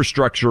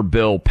infrastructure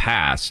bill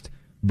passed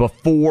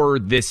before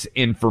this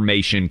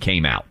information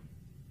came out.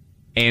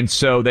 And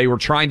so they were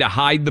trying to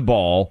hide the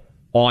ball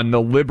on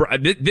the liberal.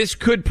 This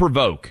could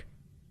provoke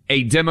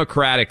a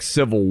Democratic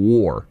civil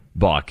war,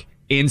 Buck,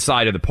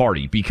 inside of the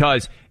party.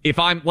 Because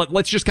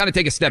let's just kind of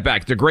take a step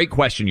back. It's a great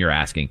question you're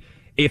asking.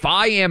 If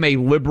I am a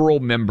liberal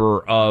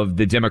member of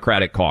the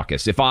Democratic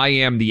caucus, if I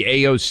am the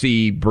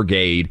AOC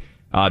brigade,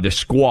 the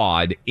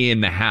squad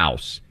in the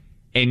House,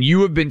 and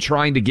you have been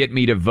trying to get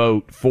me to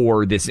vote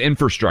for this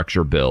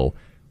infrastructure bill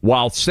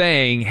while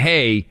saying,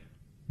 hey,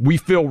 we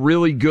feel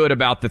really good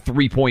about the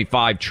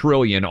 $3.5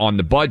 trillion on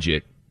the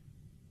budget.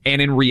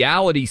 And in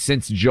reality,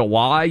 since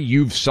July,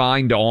 you've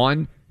signed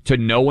on to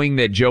knowing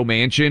that Joe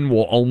Manchin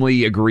will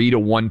only agree to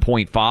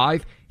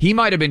 1.5. He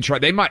might have been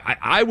trying.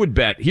 I would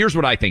bet. Here's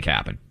what I think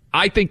happened.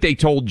 I think they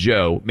told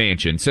Joe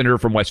Manchin, senator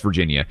from West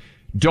Virginia,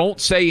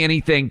 don't say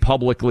anything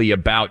publicly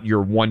about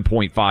your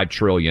 1.5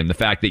 trillion, the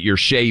fact that you're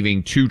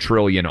shaving 2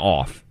 trillion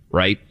off,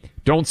 right?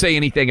 Don't say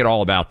anything at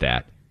all about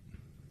that.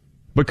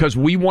 Because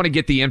we want to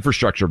get the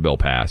infrastructure bill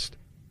passed.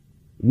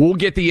 We'll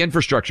get the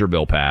infrastructure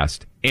bill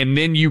passed, and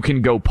then you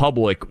can go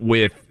public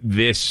with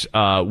this,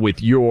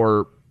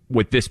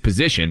 with this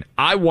position.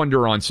 I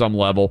wonder on some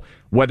level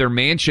whether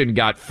Manchin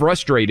got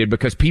frustrated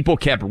because people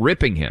kept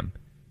ripping him,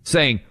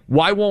 saying,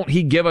 why won't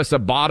he give us a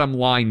bottom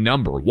line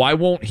number? Why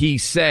won't he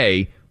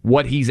say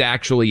what he's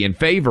actually in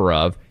favor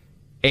of?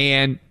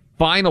 And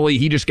finally,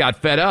 he just got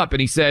fed up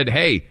and he said,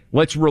 hey,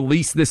 let's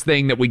release this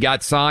thing that we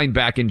got signed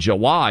back in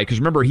July. Because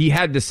remember, he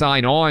had to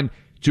sign on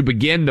to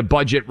begin the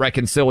budget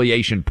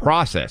reconciliation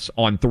process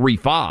on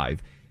 3/5.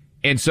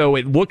 And so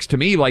it looks to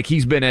me like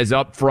he's been as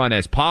upfront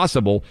as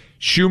possible.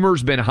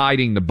 Schumer's been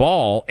hiding the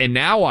ball. And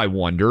now I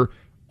wonder,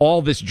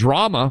 all this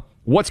drama,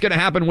 what's going to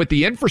happen with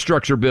the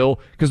infrastructure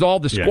bill? Because all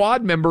the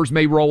squad members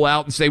may roll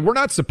out and say, we're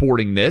not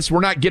supporting this.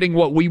 We're not getting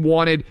what we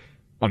wanted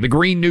on the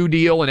Green New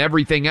Deal and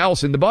everything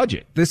else in the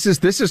budget. This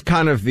is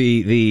kind of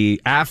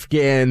the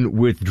Afghan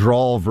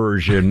withdrawal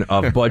version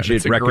of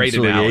budget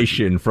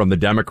reconciliation from the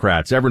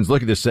Democrats. Everyone's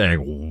looking at this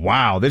saying,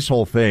 wow, this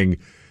whole thing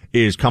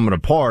is coming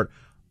apart.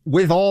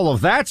 With all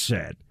of that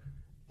said,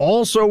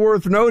 also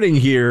worth noting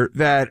here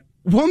that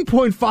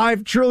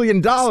 $1.5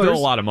 trillion. Still a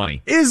lot of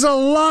money. Is a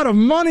lot of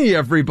money,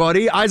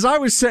 everybody. As I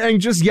was saying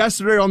just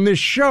yesterday on this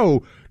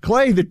show,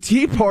 Clay, the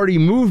Tea Party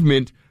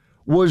movement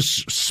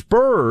was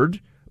spurred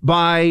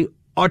by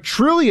 $1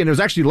 trillion. It was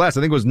actually less.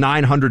 I think it was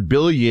 $900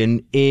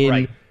 billion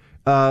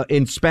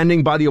in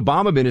spending by the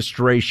Obama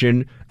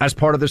administration as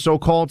part of the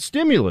so-called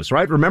stimulus,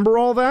 right? Remember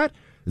all that?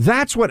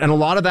 That's what, and a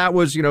lot of that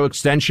was,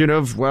 extension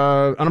of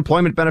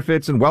unemployment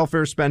benefits and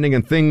welfare spending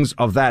and things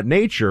of that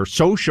nature.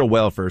 Social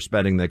welfare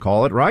spending, they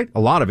call it, right?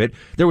 A lot of it.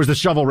 There was the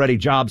shovel-ready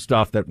job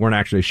stuff that weren't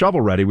actually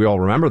shovel-ready. We all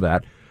remember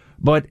that.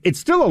 But it's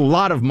still a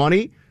lot of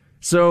money.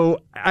 So,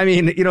 I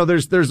mean,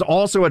 there's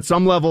also at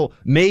some level,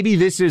 maybe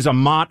this is a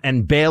Mott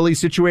and Bailey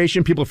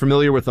situation. People are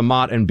familiar with the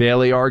Mott and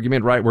Bailey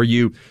argument, right? Where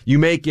you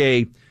make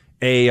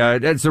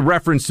it's a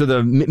reference to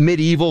the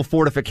medieval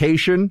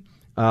fortification.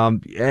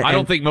 I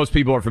don't think most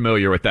people are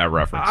familiar with that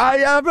reference.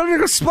 I'm going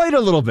to explain a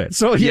little bit.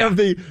 So you have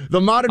the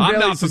Mott and Bailey.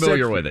 I'm not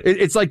familiar with it.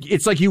 It's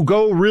like you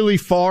go really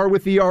far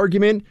with the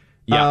argument.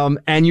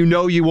 And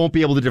you won't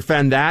be able to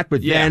defend that,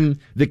 but then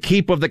the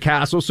keep of the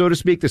castle, so to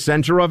speak, the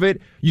center of it,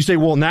 you say,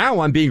 well, now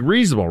I'm being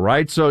reasonable,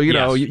 right? So,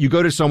 you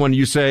go to someone,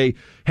 you say,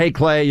 hey,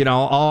 Clay, I'll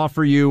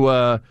offer you,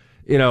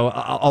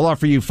 I'll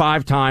offer you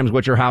 5 times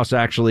what your house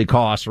actually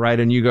costs, right?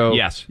 And you go,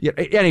 yes.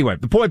 Anyway,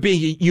 the point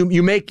being,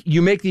 you make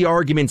the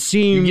argument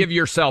seem... You give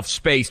yourself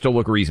space to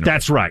look reasonable.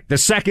 That's right. The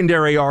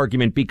secondary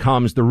argument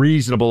becomes the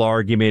reasonable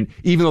argument,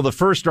 even though the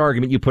first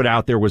argument you put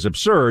out there was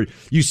absurd.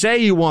 You say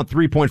you want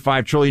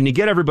 $3.5 trillion, you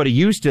get everybody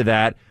used to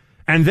that,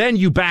 and then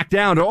you back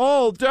down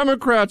to,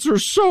 Democrats are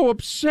so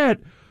upset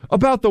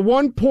about the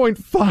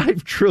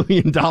 $1.5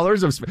 trillion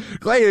of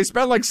Clay. They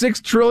spent like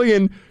 $6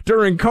 trillion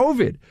during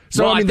COVID.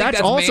 So, I mean, that's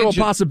also a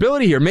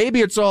possibility here. Maybe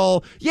it's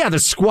all, the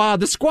squad.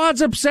 The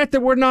squad's upset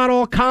that we're not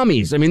all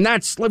commies. I mean,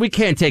 we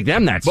can't take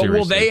them that seriously. But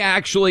will they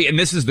actually, and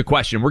this is the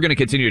question, we're going to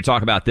continue to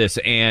talk about this,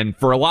 and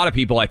for a lot of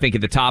people, I think at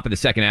the top of the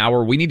second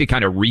hour, we need to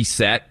kind of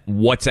reset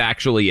what's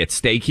actually at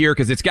stake here,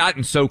 because it's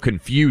gotten so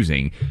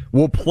confusing.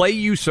 We'll play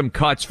you some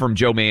cuts from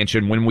Joe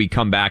Manchin when we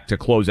come back to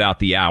close out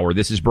the hour.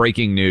 This is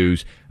breaking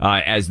news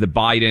as the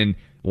Biden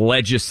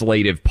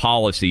legislative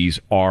policies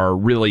are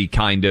really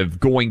kind of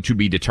going to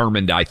be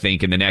determined, I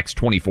think, in the next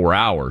 24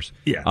 hours.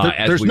 Yeah,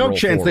 there's no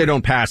chance they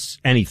don't pass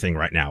anything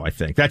right now, I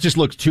think. That just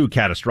looks too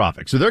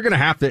catastrophic. So they're going to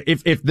have to,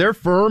 if they're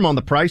firm on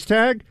the price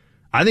tag,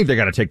 I think they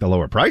got to take the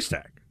lower price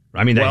tag.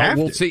 I mean,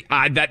 we'll see.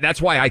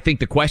 That's why I think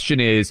the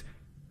question is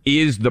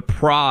the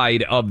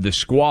pride of the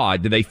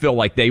squad, do they feel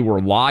like they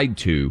were lied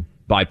to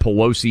by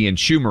Pelosi and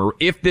Schumer?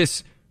 If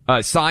this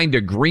signed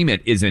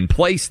agreement is in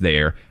place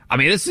there, I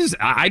mean,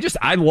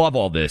 I love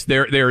all this.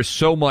 There is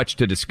so much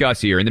to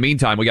discuss here. In the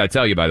meantime, we got to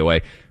tell you, by the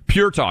way,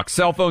 Pure Talk,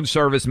 cell phone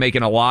service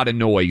making a lot of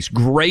noise,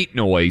 great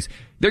noise.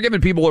 They're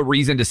giving people a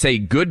reason to say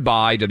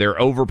goodbye to their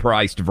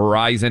overpriced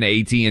Verizon,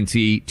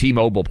 AT&T,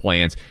 T-Mobile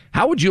plans.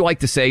 How would you like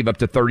to save up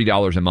to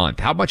 $30 a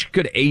month? How much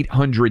could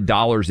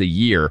 $800 a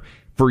year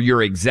for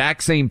your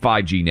exact same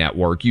 5G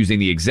network using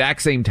the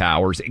exact same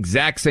towers,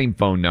 exact same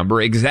phone number,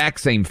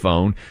 exact same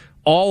phone?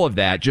 All of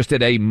that just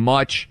at a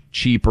much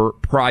cheaper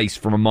price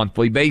from a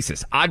monthly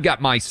basis. I've got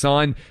my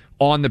son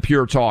on the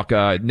Pure Talk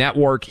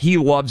network. He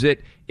loves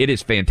it. It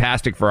is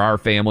fantastic for our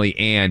family,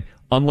 and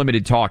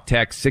unlimited talk,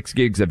 text, 6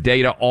 gigs of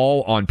data,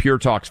 all on Pure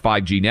Talk's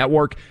 5G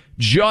network.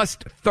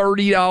 Just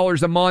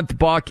 $30 a month,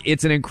 Buck.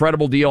 It's an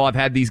incredible deal. I've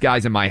had these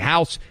guys in my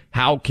house.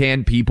 How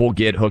can people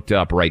get hooked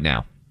up right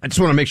now? I just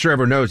want to make sure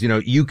everyone knows,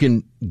 you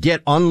can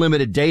get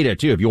unlimited data,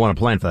 too, if you want to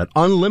plan for that.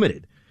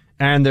 Unlimited.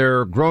 And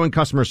their growing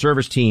customer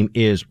service team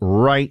is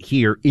right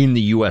here in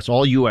the U.S.,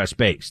 all U.S.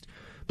 based.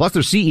 Plus,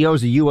 their CEO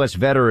is a U.S.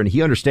 veteran.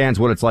 He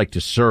understands what it's like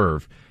to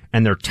serve.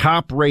 And they're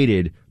top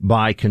rated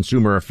by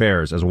Consumer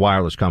Affairs as a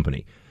wireless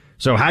company.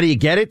 So how do you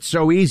get it?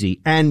 So easy.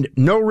 And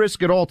no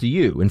risk at all to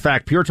you. In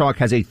fact, Pure Talk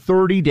has a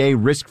 30-day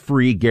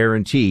risk-free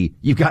guarantee.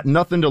 You've got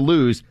nothing to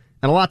lose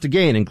and a lot to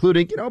gain,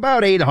 including,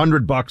 about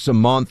 $800 a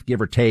month,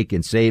 give or take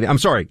in savings. I'm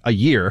sorry, a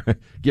year,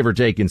 give or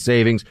take in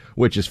savings,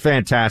 which is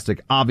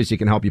fantastic. Obviously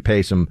can help you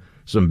pay some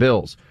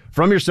bills.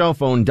 From your cell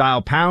phone,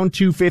 dial pound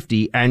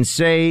 250 and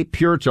say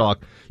Pure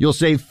Talk. You'll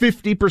save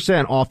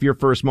 50% off your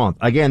first month.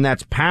 Again,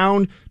 that's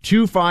pound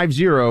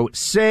 250,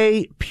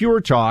 say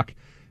Pure Talk.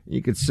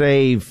 You could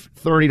save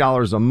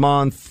 $30 a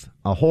month,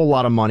 a whole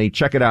lot of money.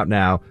 Check it out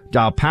now.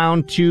 Dial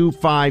pound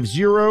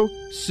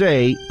 250,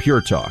 say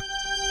Pure Talk.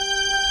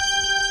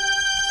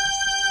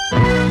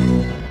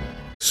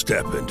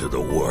 Step into the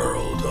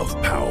world of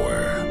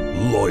power,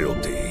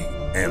 loyalty,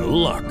 and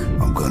luck.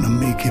 I'm gonna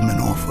make him an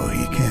offer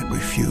he can't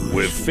refuse.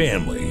 With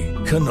family,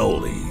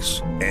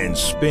 cannolis, and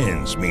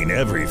spins mean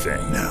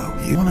everything. Now,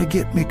 you wanna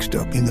get mixed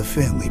up in the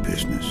family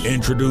business.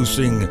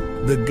 Introducing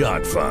The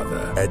Godfather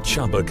at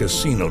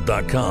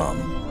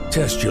ChumbaCasino.com.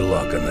 Test your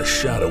luck in the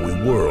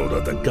shadowy world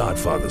of The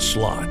Godfather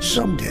slot.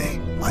 Someday,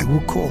 I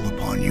will call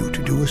upon you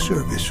to do a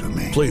service for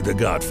me. Play The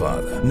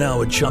Godfather,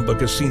 now at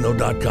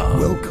ChumbaCasino.com.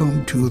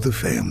 Welcome to the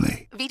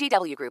family.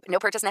 VGW Group. No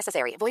purchase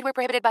necessary. Void where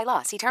prohibited by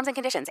law. See terms and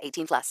conditions.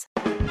 18+.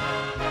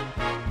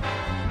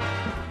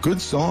 Good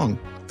song.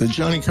 The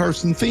Johnny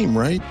Carson theme,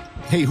 right?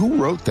 Hey, who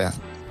wrote that?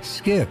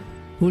 Skip,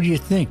 who do you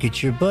think?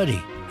 It's your buddy.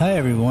 Hi,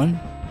 everyone.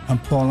 I'm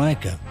Paul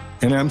Anka.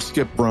 And I'm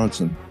Skip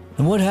Bronson.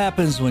 And what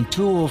happens when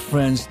two old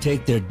friends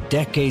take their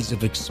decades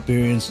of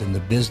experience in the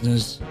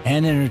business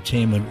and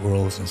entertainment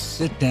worlds and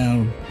sit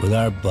down with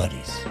our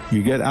buddies?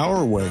 You get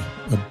Our Way,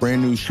 a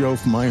brand new show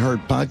from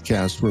iHeart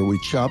Podcast where we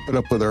chop it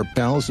up with our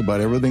pals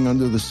about everything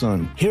under the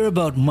sun. Hear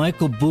about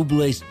Michael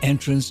Bublé's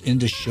entrance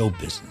into show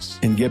business.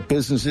 And get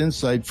business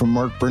insight from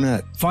Mark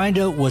Burnett. Find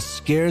out what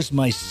scares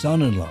my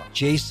son-in-law,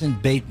 Jason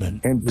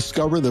Bateman. And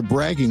discover the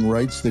bragging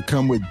rights that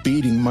come with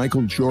beating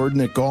Michael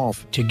Jordan at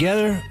golf.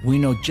 Together, we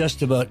know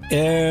just about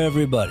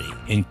everybody,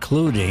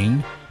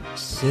 including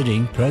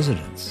sitting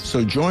presidents.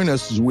 So join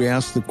us as we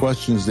ask the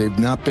questions they've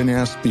not been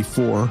asked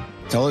before,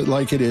 tell it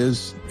like it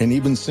is, and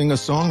even sing a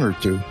song or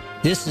two.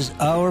 This is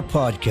our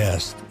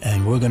podcast,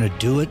 and we're going to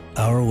do it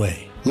our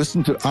way.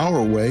 Listen to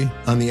Our Way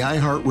on the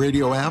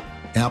iHeartRadio app,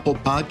 Apple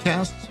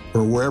Podcasts,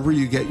 or wherever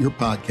you get your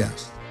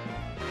podcasts.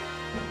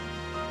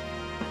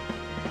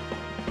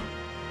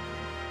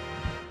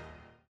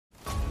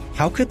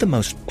 How could the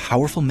most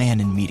powerful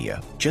man in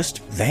media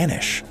just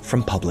vanish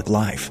from public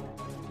life?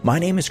 My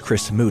name is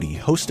Chris Moody,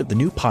 host of the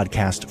new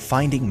podcast,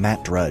 Finding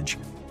Matt Drudge.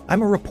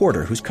 I'm a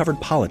reporter who's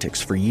covered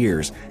politics for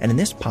years, and in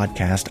this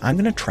podcast, I'm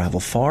going to travel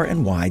far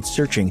and wide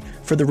searching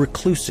for the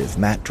reclusive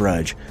Matt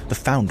Drudge, the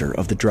founder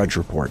of the Drudge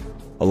Report.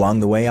 Along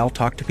the way, I'll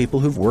talk to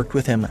people who've worked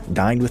with him,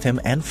 dined with him,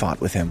 and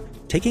fought with him,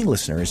 taking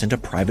listeners into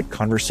private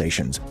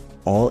conversations,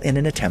 all in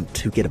an attempt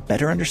to get a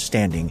better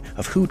understanding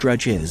of who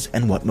Drudge is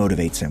and what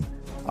motivates him.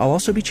 I'll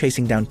also be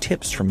chasing down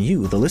tips from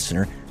you, the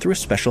listener, through a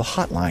special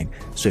hotline.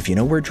 So if you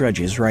know where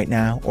Drudge is right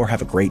now or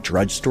have a great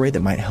Drudge story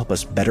that might help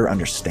us better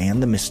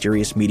understand the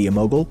mysterious media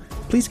mogul,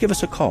 please give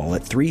us a call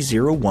at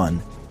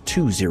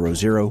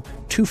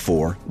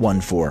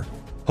 301-200-2414.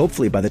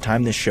 Hopefully by the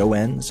time this show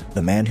ends,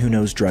 the man who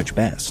knows Drudge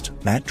best,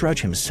 Matt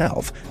Drudge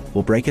himself,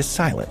 will break his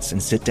silence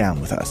and sit down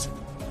with us.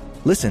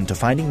 Listen to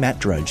Finding Matt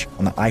Drudge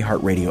on the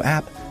iHeartRadio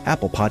app,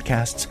 Apple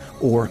Podcasts,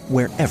 or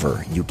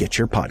wherever you get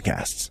your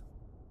podcasts.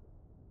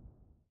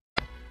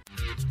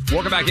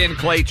 Welcome back in,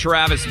 Clay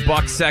Travis,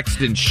 Buck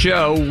Sexton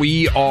Show.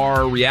 We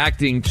are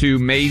reacting to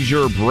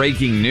major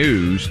breaking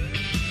news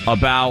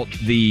about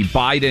the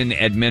Biden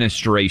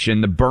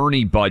administration, the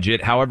Bernie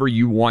budget, however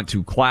you want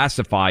to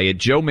classify it.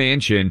 Joe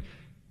Manchin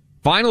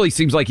finally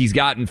seems like he's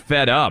gotten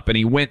fed up, and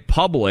he went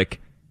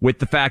public with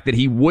the fact that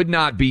he would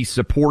not be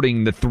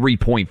supporting the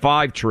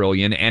 $3.5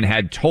 trillion and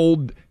had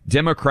told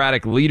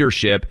Democratic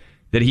leadership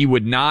that he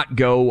would not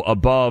go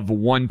above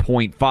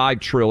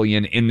 $1.5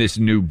 trillion in this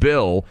new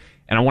bill.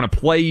 And I want to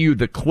play you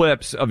the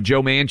clips of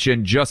Joe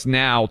Manchin just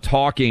now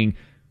talking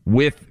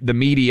with the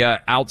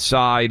media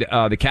outside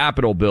the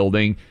Capitol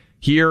building.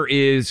 Here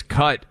is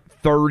cut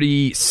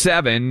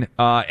 37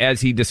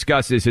 as he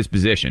discusses his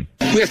position.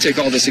 We have to take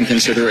all this in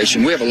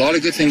consideration. We have a lot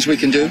of good things we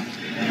can do.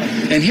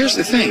 And here's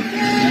the thing.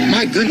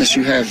 My goodness,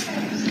 you have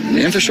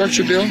the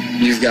infrastructure bill,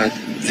 you've got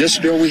this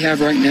bill we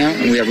have right now,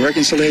 and we have a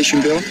reconciliation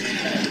bill.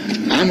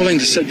 I'm willing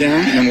to sit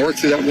down and work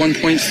through that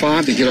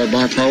 1.5 to get our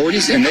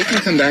priorities, and they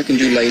can come back and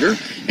do later,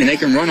 and they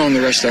can run on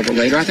the rest of it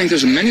later. I think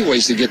there's many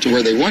ways to get to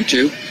where they want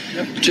to,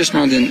 just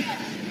not in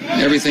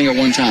everything at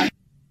one time.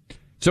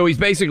 So he's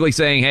basically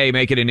saying, hey,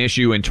 make it an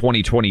issue in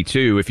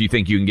 2022 if you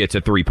think you can get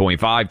to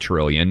 $3.5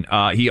 trillion.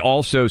 He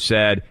also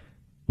said,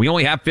 we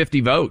only have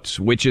 50 votes,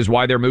 which is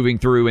why they're moving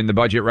through in the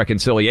budget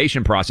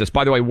reconciliation process.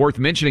 By the way, worth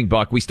mentioning,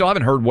 Buck, we still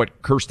haven't heard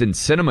what Kyrsten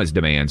Sinema's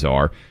demands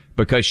are,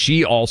 because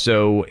she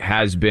also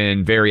has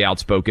been very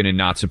outspoken in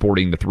not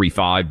supporting the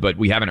 3.5, but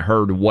we haven't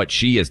heard what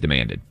she has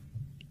demanded.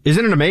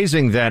 Isn't it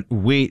amazing that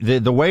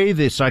the way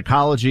the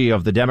psychology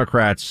of the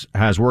Democrats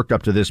has worked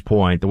up to this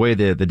point, the way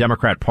the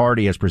Democrat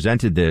Party has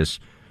presented this,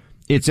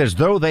 it's as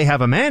though they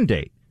have a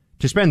mandate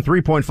to spend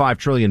 $3.5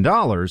 trillion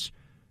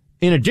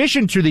in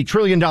addition to the $1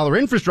 trillion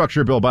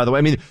infrastructure bill, by the way.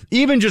 I mean,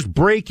 even just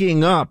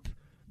breaking up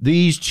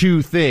these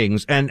two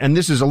things, and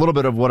this is a little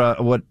bit of what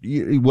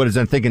is,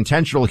 I think,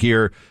 intentional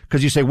here,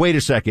 because you say, wait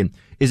a second,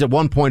 is it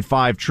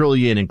 1.5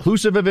 trillion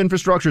inclusive of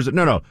infrastructure? Is it,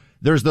 no.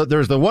 There's the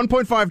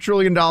 $1.5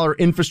 trillion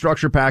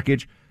infrastructure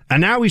package,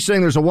 and now he's saying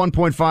there's a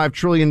 $1.5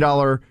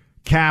 trillion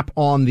cap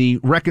on the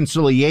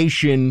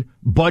reconciliation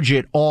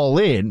budget all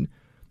in,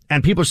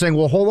 and people are saying,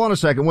 well, hold on a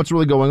second, what's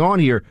really going on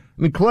here?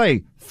 I mean,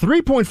 Clay,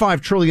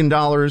 $3.5 trillion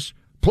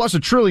plus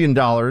 $1 trillion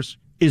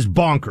is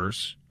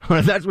bonkers.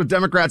 That's what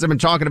Democrats have been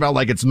talking about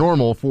like it's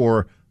normal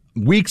for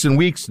weeks and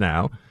weeks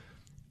now.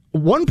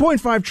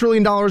 $1.5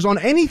 trillion on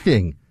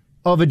anything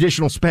of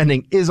additional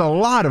spending is a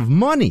lot of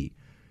money.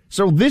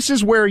 So this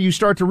is where you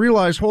start to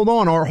realize, hold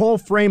on, our whole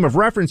frame of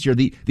reference here,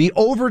 the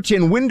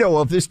Overton window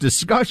of this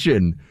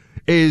discussion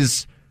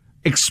is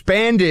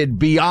expanded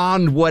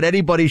beyond what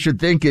anybody should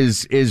think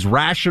is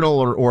rational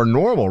or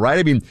normal, right?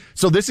 I mean,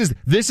 so this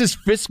is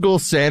fiscal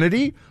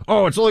sanity.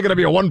 Oh, it's only going to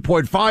be a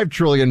 $1.5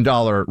 trillion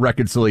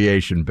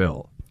reconciliation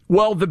bill.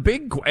 Well, the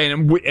big,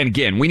 and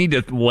again, we need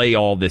to lay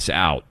all this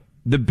out.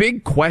 The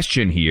big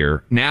question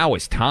here now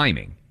is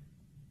timing,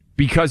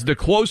 because the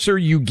closer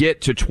you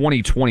get to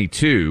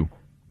 2022,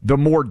 the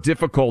more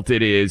difficult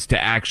it is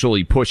to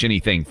actually push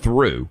anything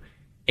through.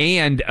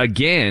 And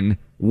again,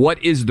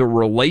 what is the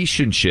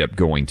relationship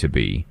going to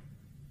be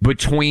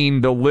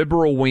between the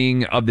liberal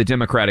wing of the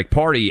Democratic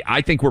Party?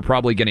 I think we're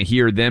probably going to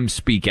hear them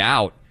speak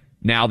out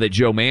now that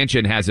Joe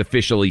Manchin has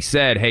officially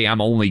said, hey,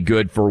 I'm only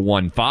good for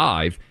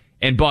 1-5.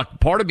 And Buck,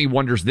 part of me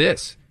wonders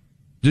this.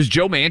 Does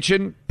Joe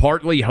Manchin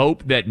partly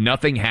hope that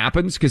nothing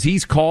happens because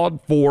he's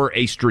called for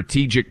a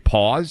strategic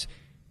pause?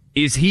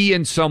 Is he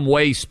in some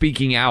way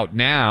speaking out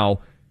now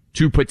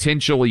to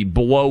potentially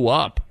blow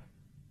up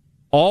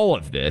all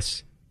of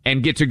this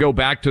and get to go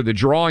back to the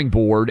drawing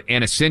board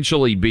and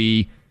essentially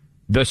be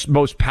the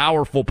most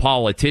powerful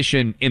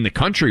politician in the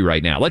country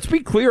right now? Let's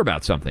be clear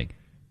about something.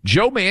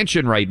 Joe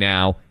Manchin right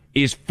now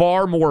is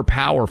far more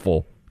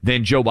powerful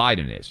than Joe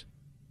Biden is.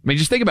 I mean,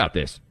 just think about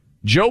this.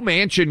 Joe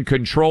Manchin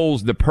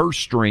controls the purse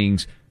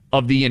strings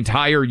of the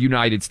entire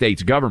United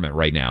States government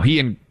right now. He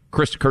and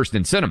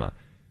Kirsten Sinema,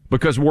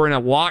 because we're in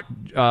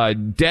a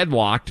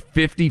deadlocked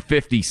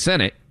 50-50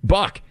 Senate.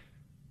 Buck,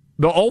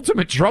 the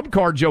ultimate trump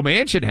card Joe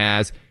Manchin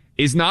has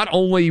is not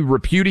only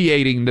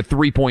repudiating the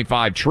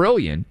 $3.5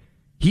 trillion,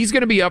 he's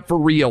going to be up for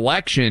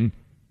re-election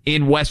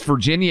in West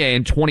Virginia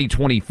in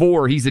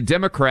 2024. He's a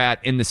Democrat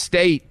in the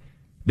state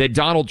that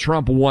Donald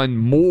Trump won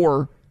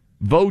more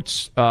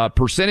votes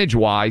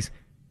percentage-wise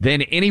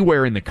than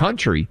anywhere in the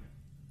country.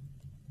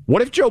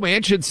 What if Joe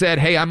Manchin said,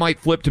 hey, I might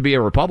flip to be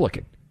a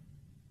Republican?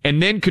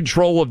 And then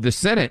control of the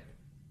Senate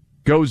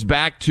goes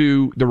back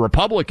to the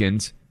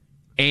Republicans.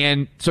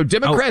 And so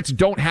Democrats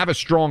don't have a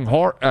strong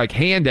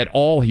hand at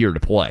all here to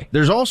play.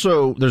 There's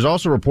also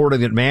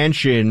reporting that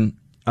Manchin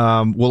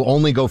will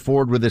only go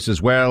forward with this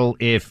as well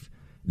if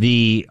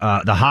the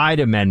Hyde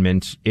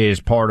Amendment is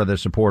part of the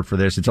support for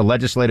this. It's a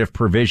legislative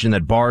provision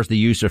that bars the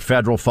use of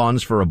federal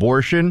funds for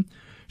abortion.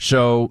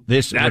 So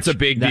that's a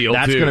big deal.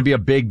 That's going to be a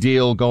big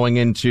deal going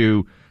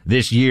into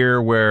this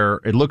year, where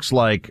it looks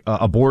like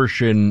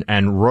abortion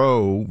and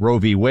Roe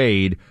v.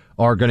 Wade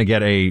are going to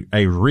get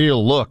a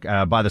real look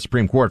by the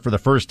Supreme Court for the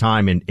first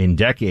time in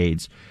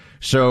decades.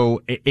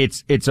 So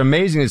it's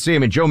amazing to see. I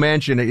mean, Joe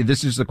Manchin,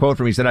 this is the quote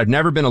from him. He said, "I've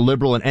never been a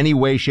liberal in any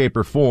way, shape,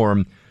 or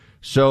form.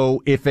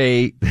 So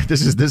this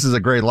is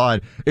a great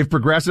line. If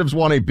progressives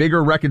want a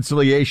bigger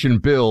reconciliation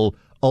bill,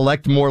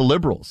 elect more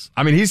liberals."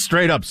 I mean, he's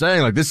straight up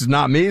saying, like, this is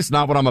not me. It's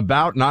not what I'm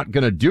about. Not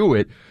going to do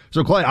it.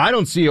 So, Clay, I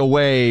don't see a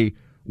way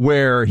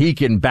where he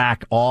can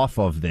back off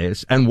of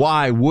this. And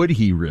why would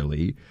he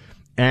really?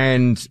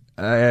 And,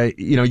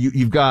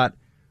 you've got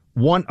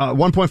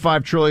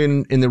 1.5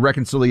 trillion in the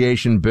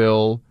reconciliation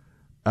bill,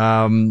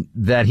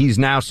 that he's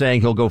now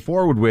saying he'll go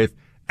forward with,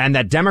 and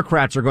that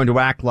Democrats are going to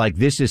act like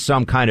this is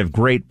some kind of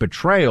great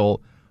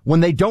betrayal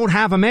when they don't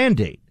have a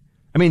mandate.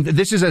 I mean,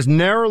 this is as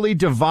narrowly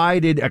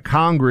divided a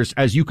Congress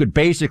as you could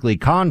basically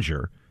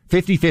conjure.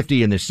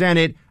 50-50 in the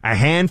Senate, a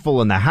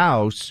handful in the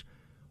House.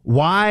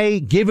 Why,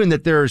 given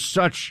that there's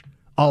such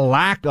a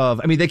lack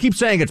of, I mean, they keep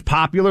saying it's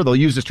popular. They'll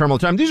use this term all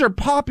the time. These are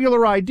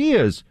popular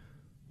ideas.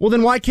 Well,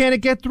 then why can't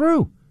it get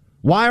through?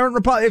 Why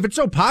aren't if it's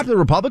so popular,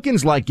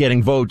 Republicans like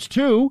getting votes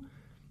too?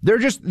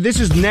 This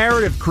is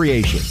narrative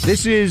creation.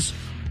 This is,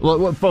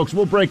 look, folks,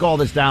 we'll break all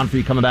this down for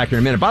you coming back here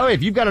in a minute. By the way,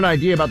 if you've got an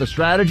idea about the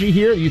strategy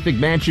here you think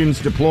Manchin's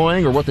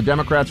deploying or what the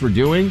Democrats were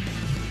doing,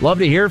 love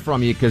to hear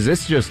from you, because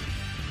this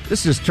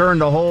has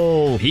turned the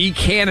whole... He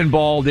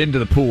cannonballed into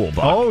the pool,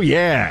 Buck. Oh,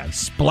 yeah.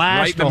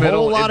 Splashed right a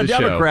whole lot of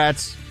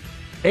Democrats.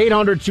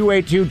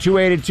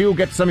 800-282-2882. We'll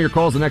get to some of your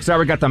calls the next hour.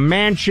 We got the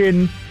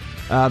Manchin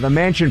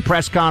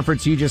press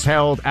conference he just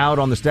held out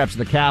on the steps of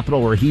the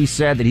Capitol, where he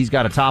said that he's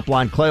got a top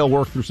line. Clay will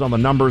work through some of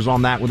the numbers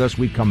on that with us.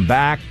 We come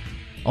back.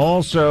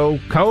 Also,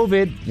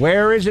 COVID,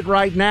 where is it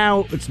right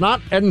now? It's not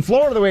in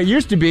Florida the way it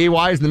used to be.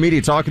 Why isn't the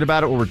media talking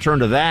about it? We'll return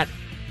to that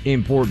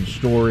important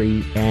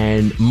story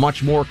and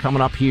much more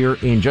coming up here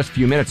in just a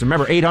few minutes.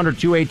 Remember,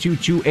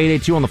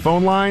 800-282-2882 on the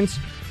phone lines.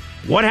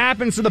 What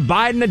happens to the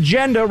Biden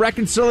agenda,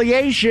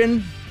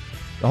 reconciliation,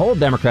 the whole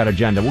Democrat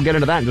agenda? We'll get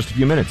into that in just a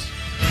few minutes.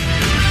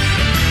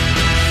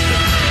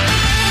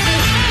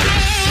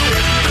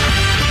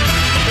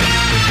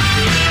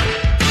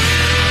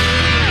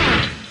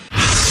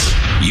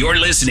 You're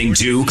listening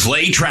to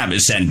Clay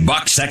Travis and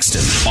Buck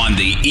Sexton on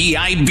the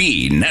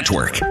EIB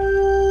Network.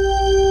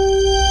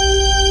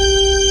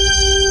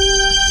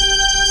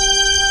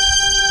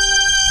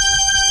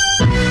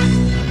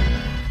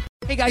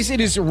 Hey guys, it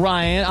is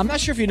Ryan. I'm not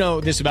sure if you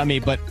know this about me,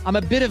 but I'm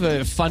a bit of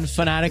a fun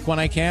fanatic when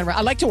I can. I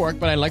like to work,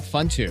 but I like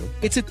fun too.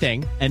 It's a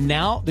thing. And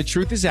now the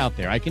truth is out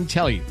there. I can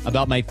tell you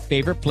about my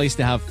favorite place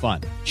to have fun.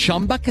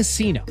 Chumba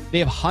Casino. They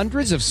have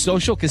hundreds of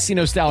social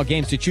casino style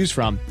games to choose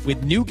from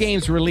with new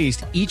games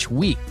released each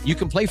week. You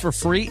can play for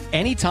free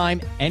anytime,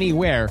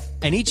 anywhere.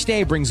 And each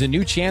day brings a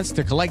new chance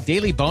to collect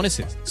daily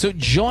bonuses. So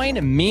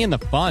join me in the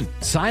fun.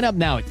 Sign up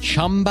now at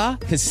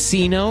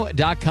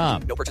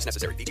ChumbaCasino.com. No purchase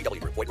necessary. VGW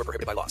Group. Void where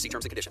prohibited by law. See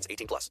terms and conditions.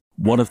 18+.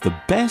 One of the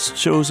best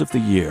shows of the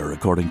year,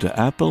 according to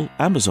Apple,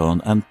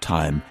 Amazon, and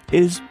Time,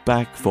 is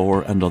back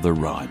for another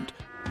round.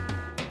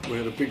 We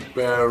had a big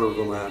bear of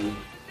a man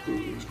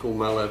who was called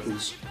Mal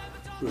Evans,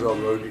 who was our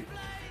roadie.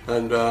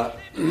 And I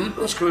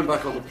was coming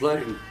back on the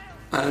plane,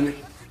 and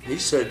he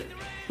said,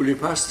 "Will you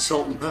pass the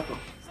salt and pepper?"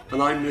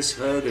 And I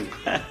misheard him.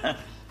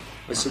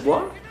 I said,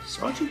 "What?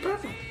 Sergeant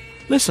Pepper?"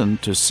 Listen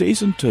to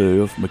Season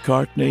 2 of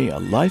McCartney, A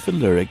Life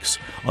in Lyrics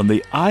on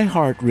the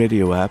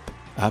iHeartRadio app,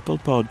 Apple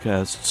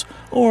Podcasts,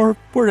 or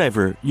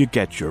wherever you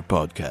get your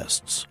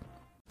podcasts.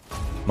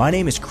 My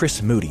name is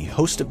Chris Moody,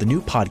 host of the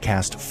new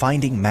podcast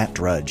Finding Matt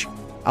Drudge.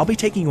 I'll be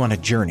taking you on a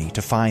journey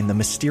to find the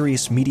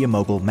mysterious media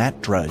mogul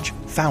Matt Drudge,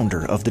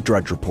 founder of The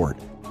Drudge Report.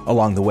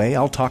 Along the way,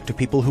 I'll talk to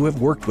people who have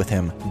worked with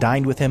him,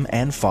 dined with him,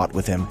 and fought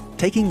with him,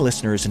 taking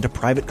listeners into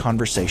private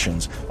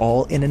conversations,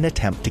 all in an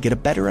attempt to get a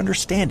better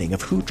understanding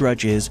of who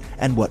Drudge is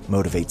and what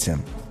motivates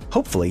him.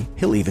 Hopefully,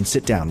 he'll even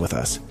sit down with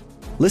us.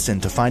 Listen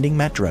to Finding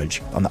Matt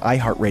Drudge on the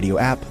iHeartRadio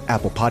app,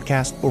 Apple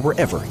Podcast, or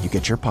wherever you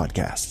get your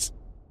podcasts.